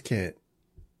 They just can't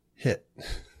hit.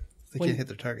 They can't hit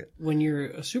their target. When you're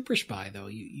a super spy, though,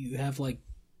 you have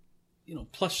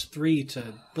 +3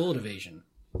 to bullet evasion.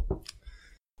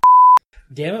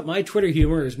 Damn it, my Twitter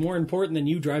humor is more important than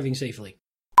you driving safely.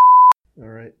 All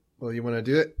right. Well, you want to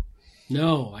do it?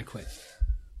 No, I quit.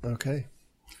 Okay.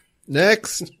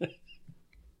 Next.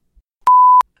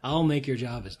 I'll make your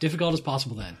job as difficult as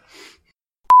possible then.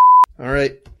 All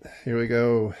right. Here we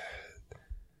go.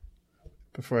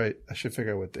 Before I should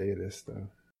figure out what day it is, though.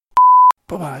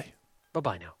 Bye-bye.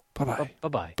 Bye-bye now. Bye-bye.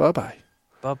 Bye-bye. Bye-bye.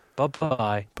 Bye-bye.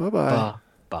 Bye-bye. Bye-bye.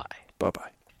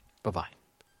 Bye-bye. Bye-bye.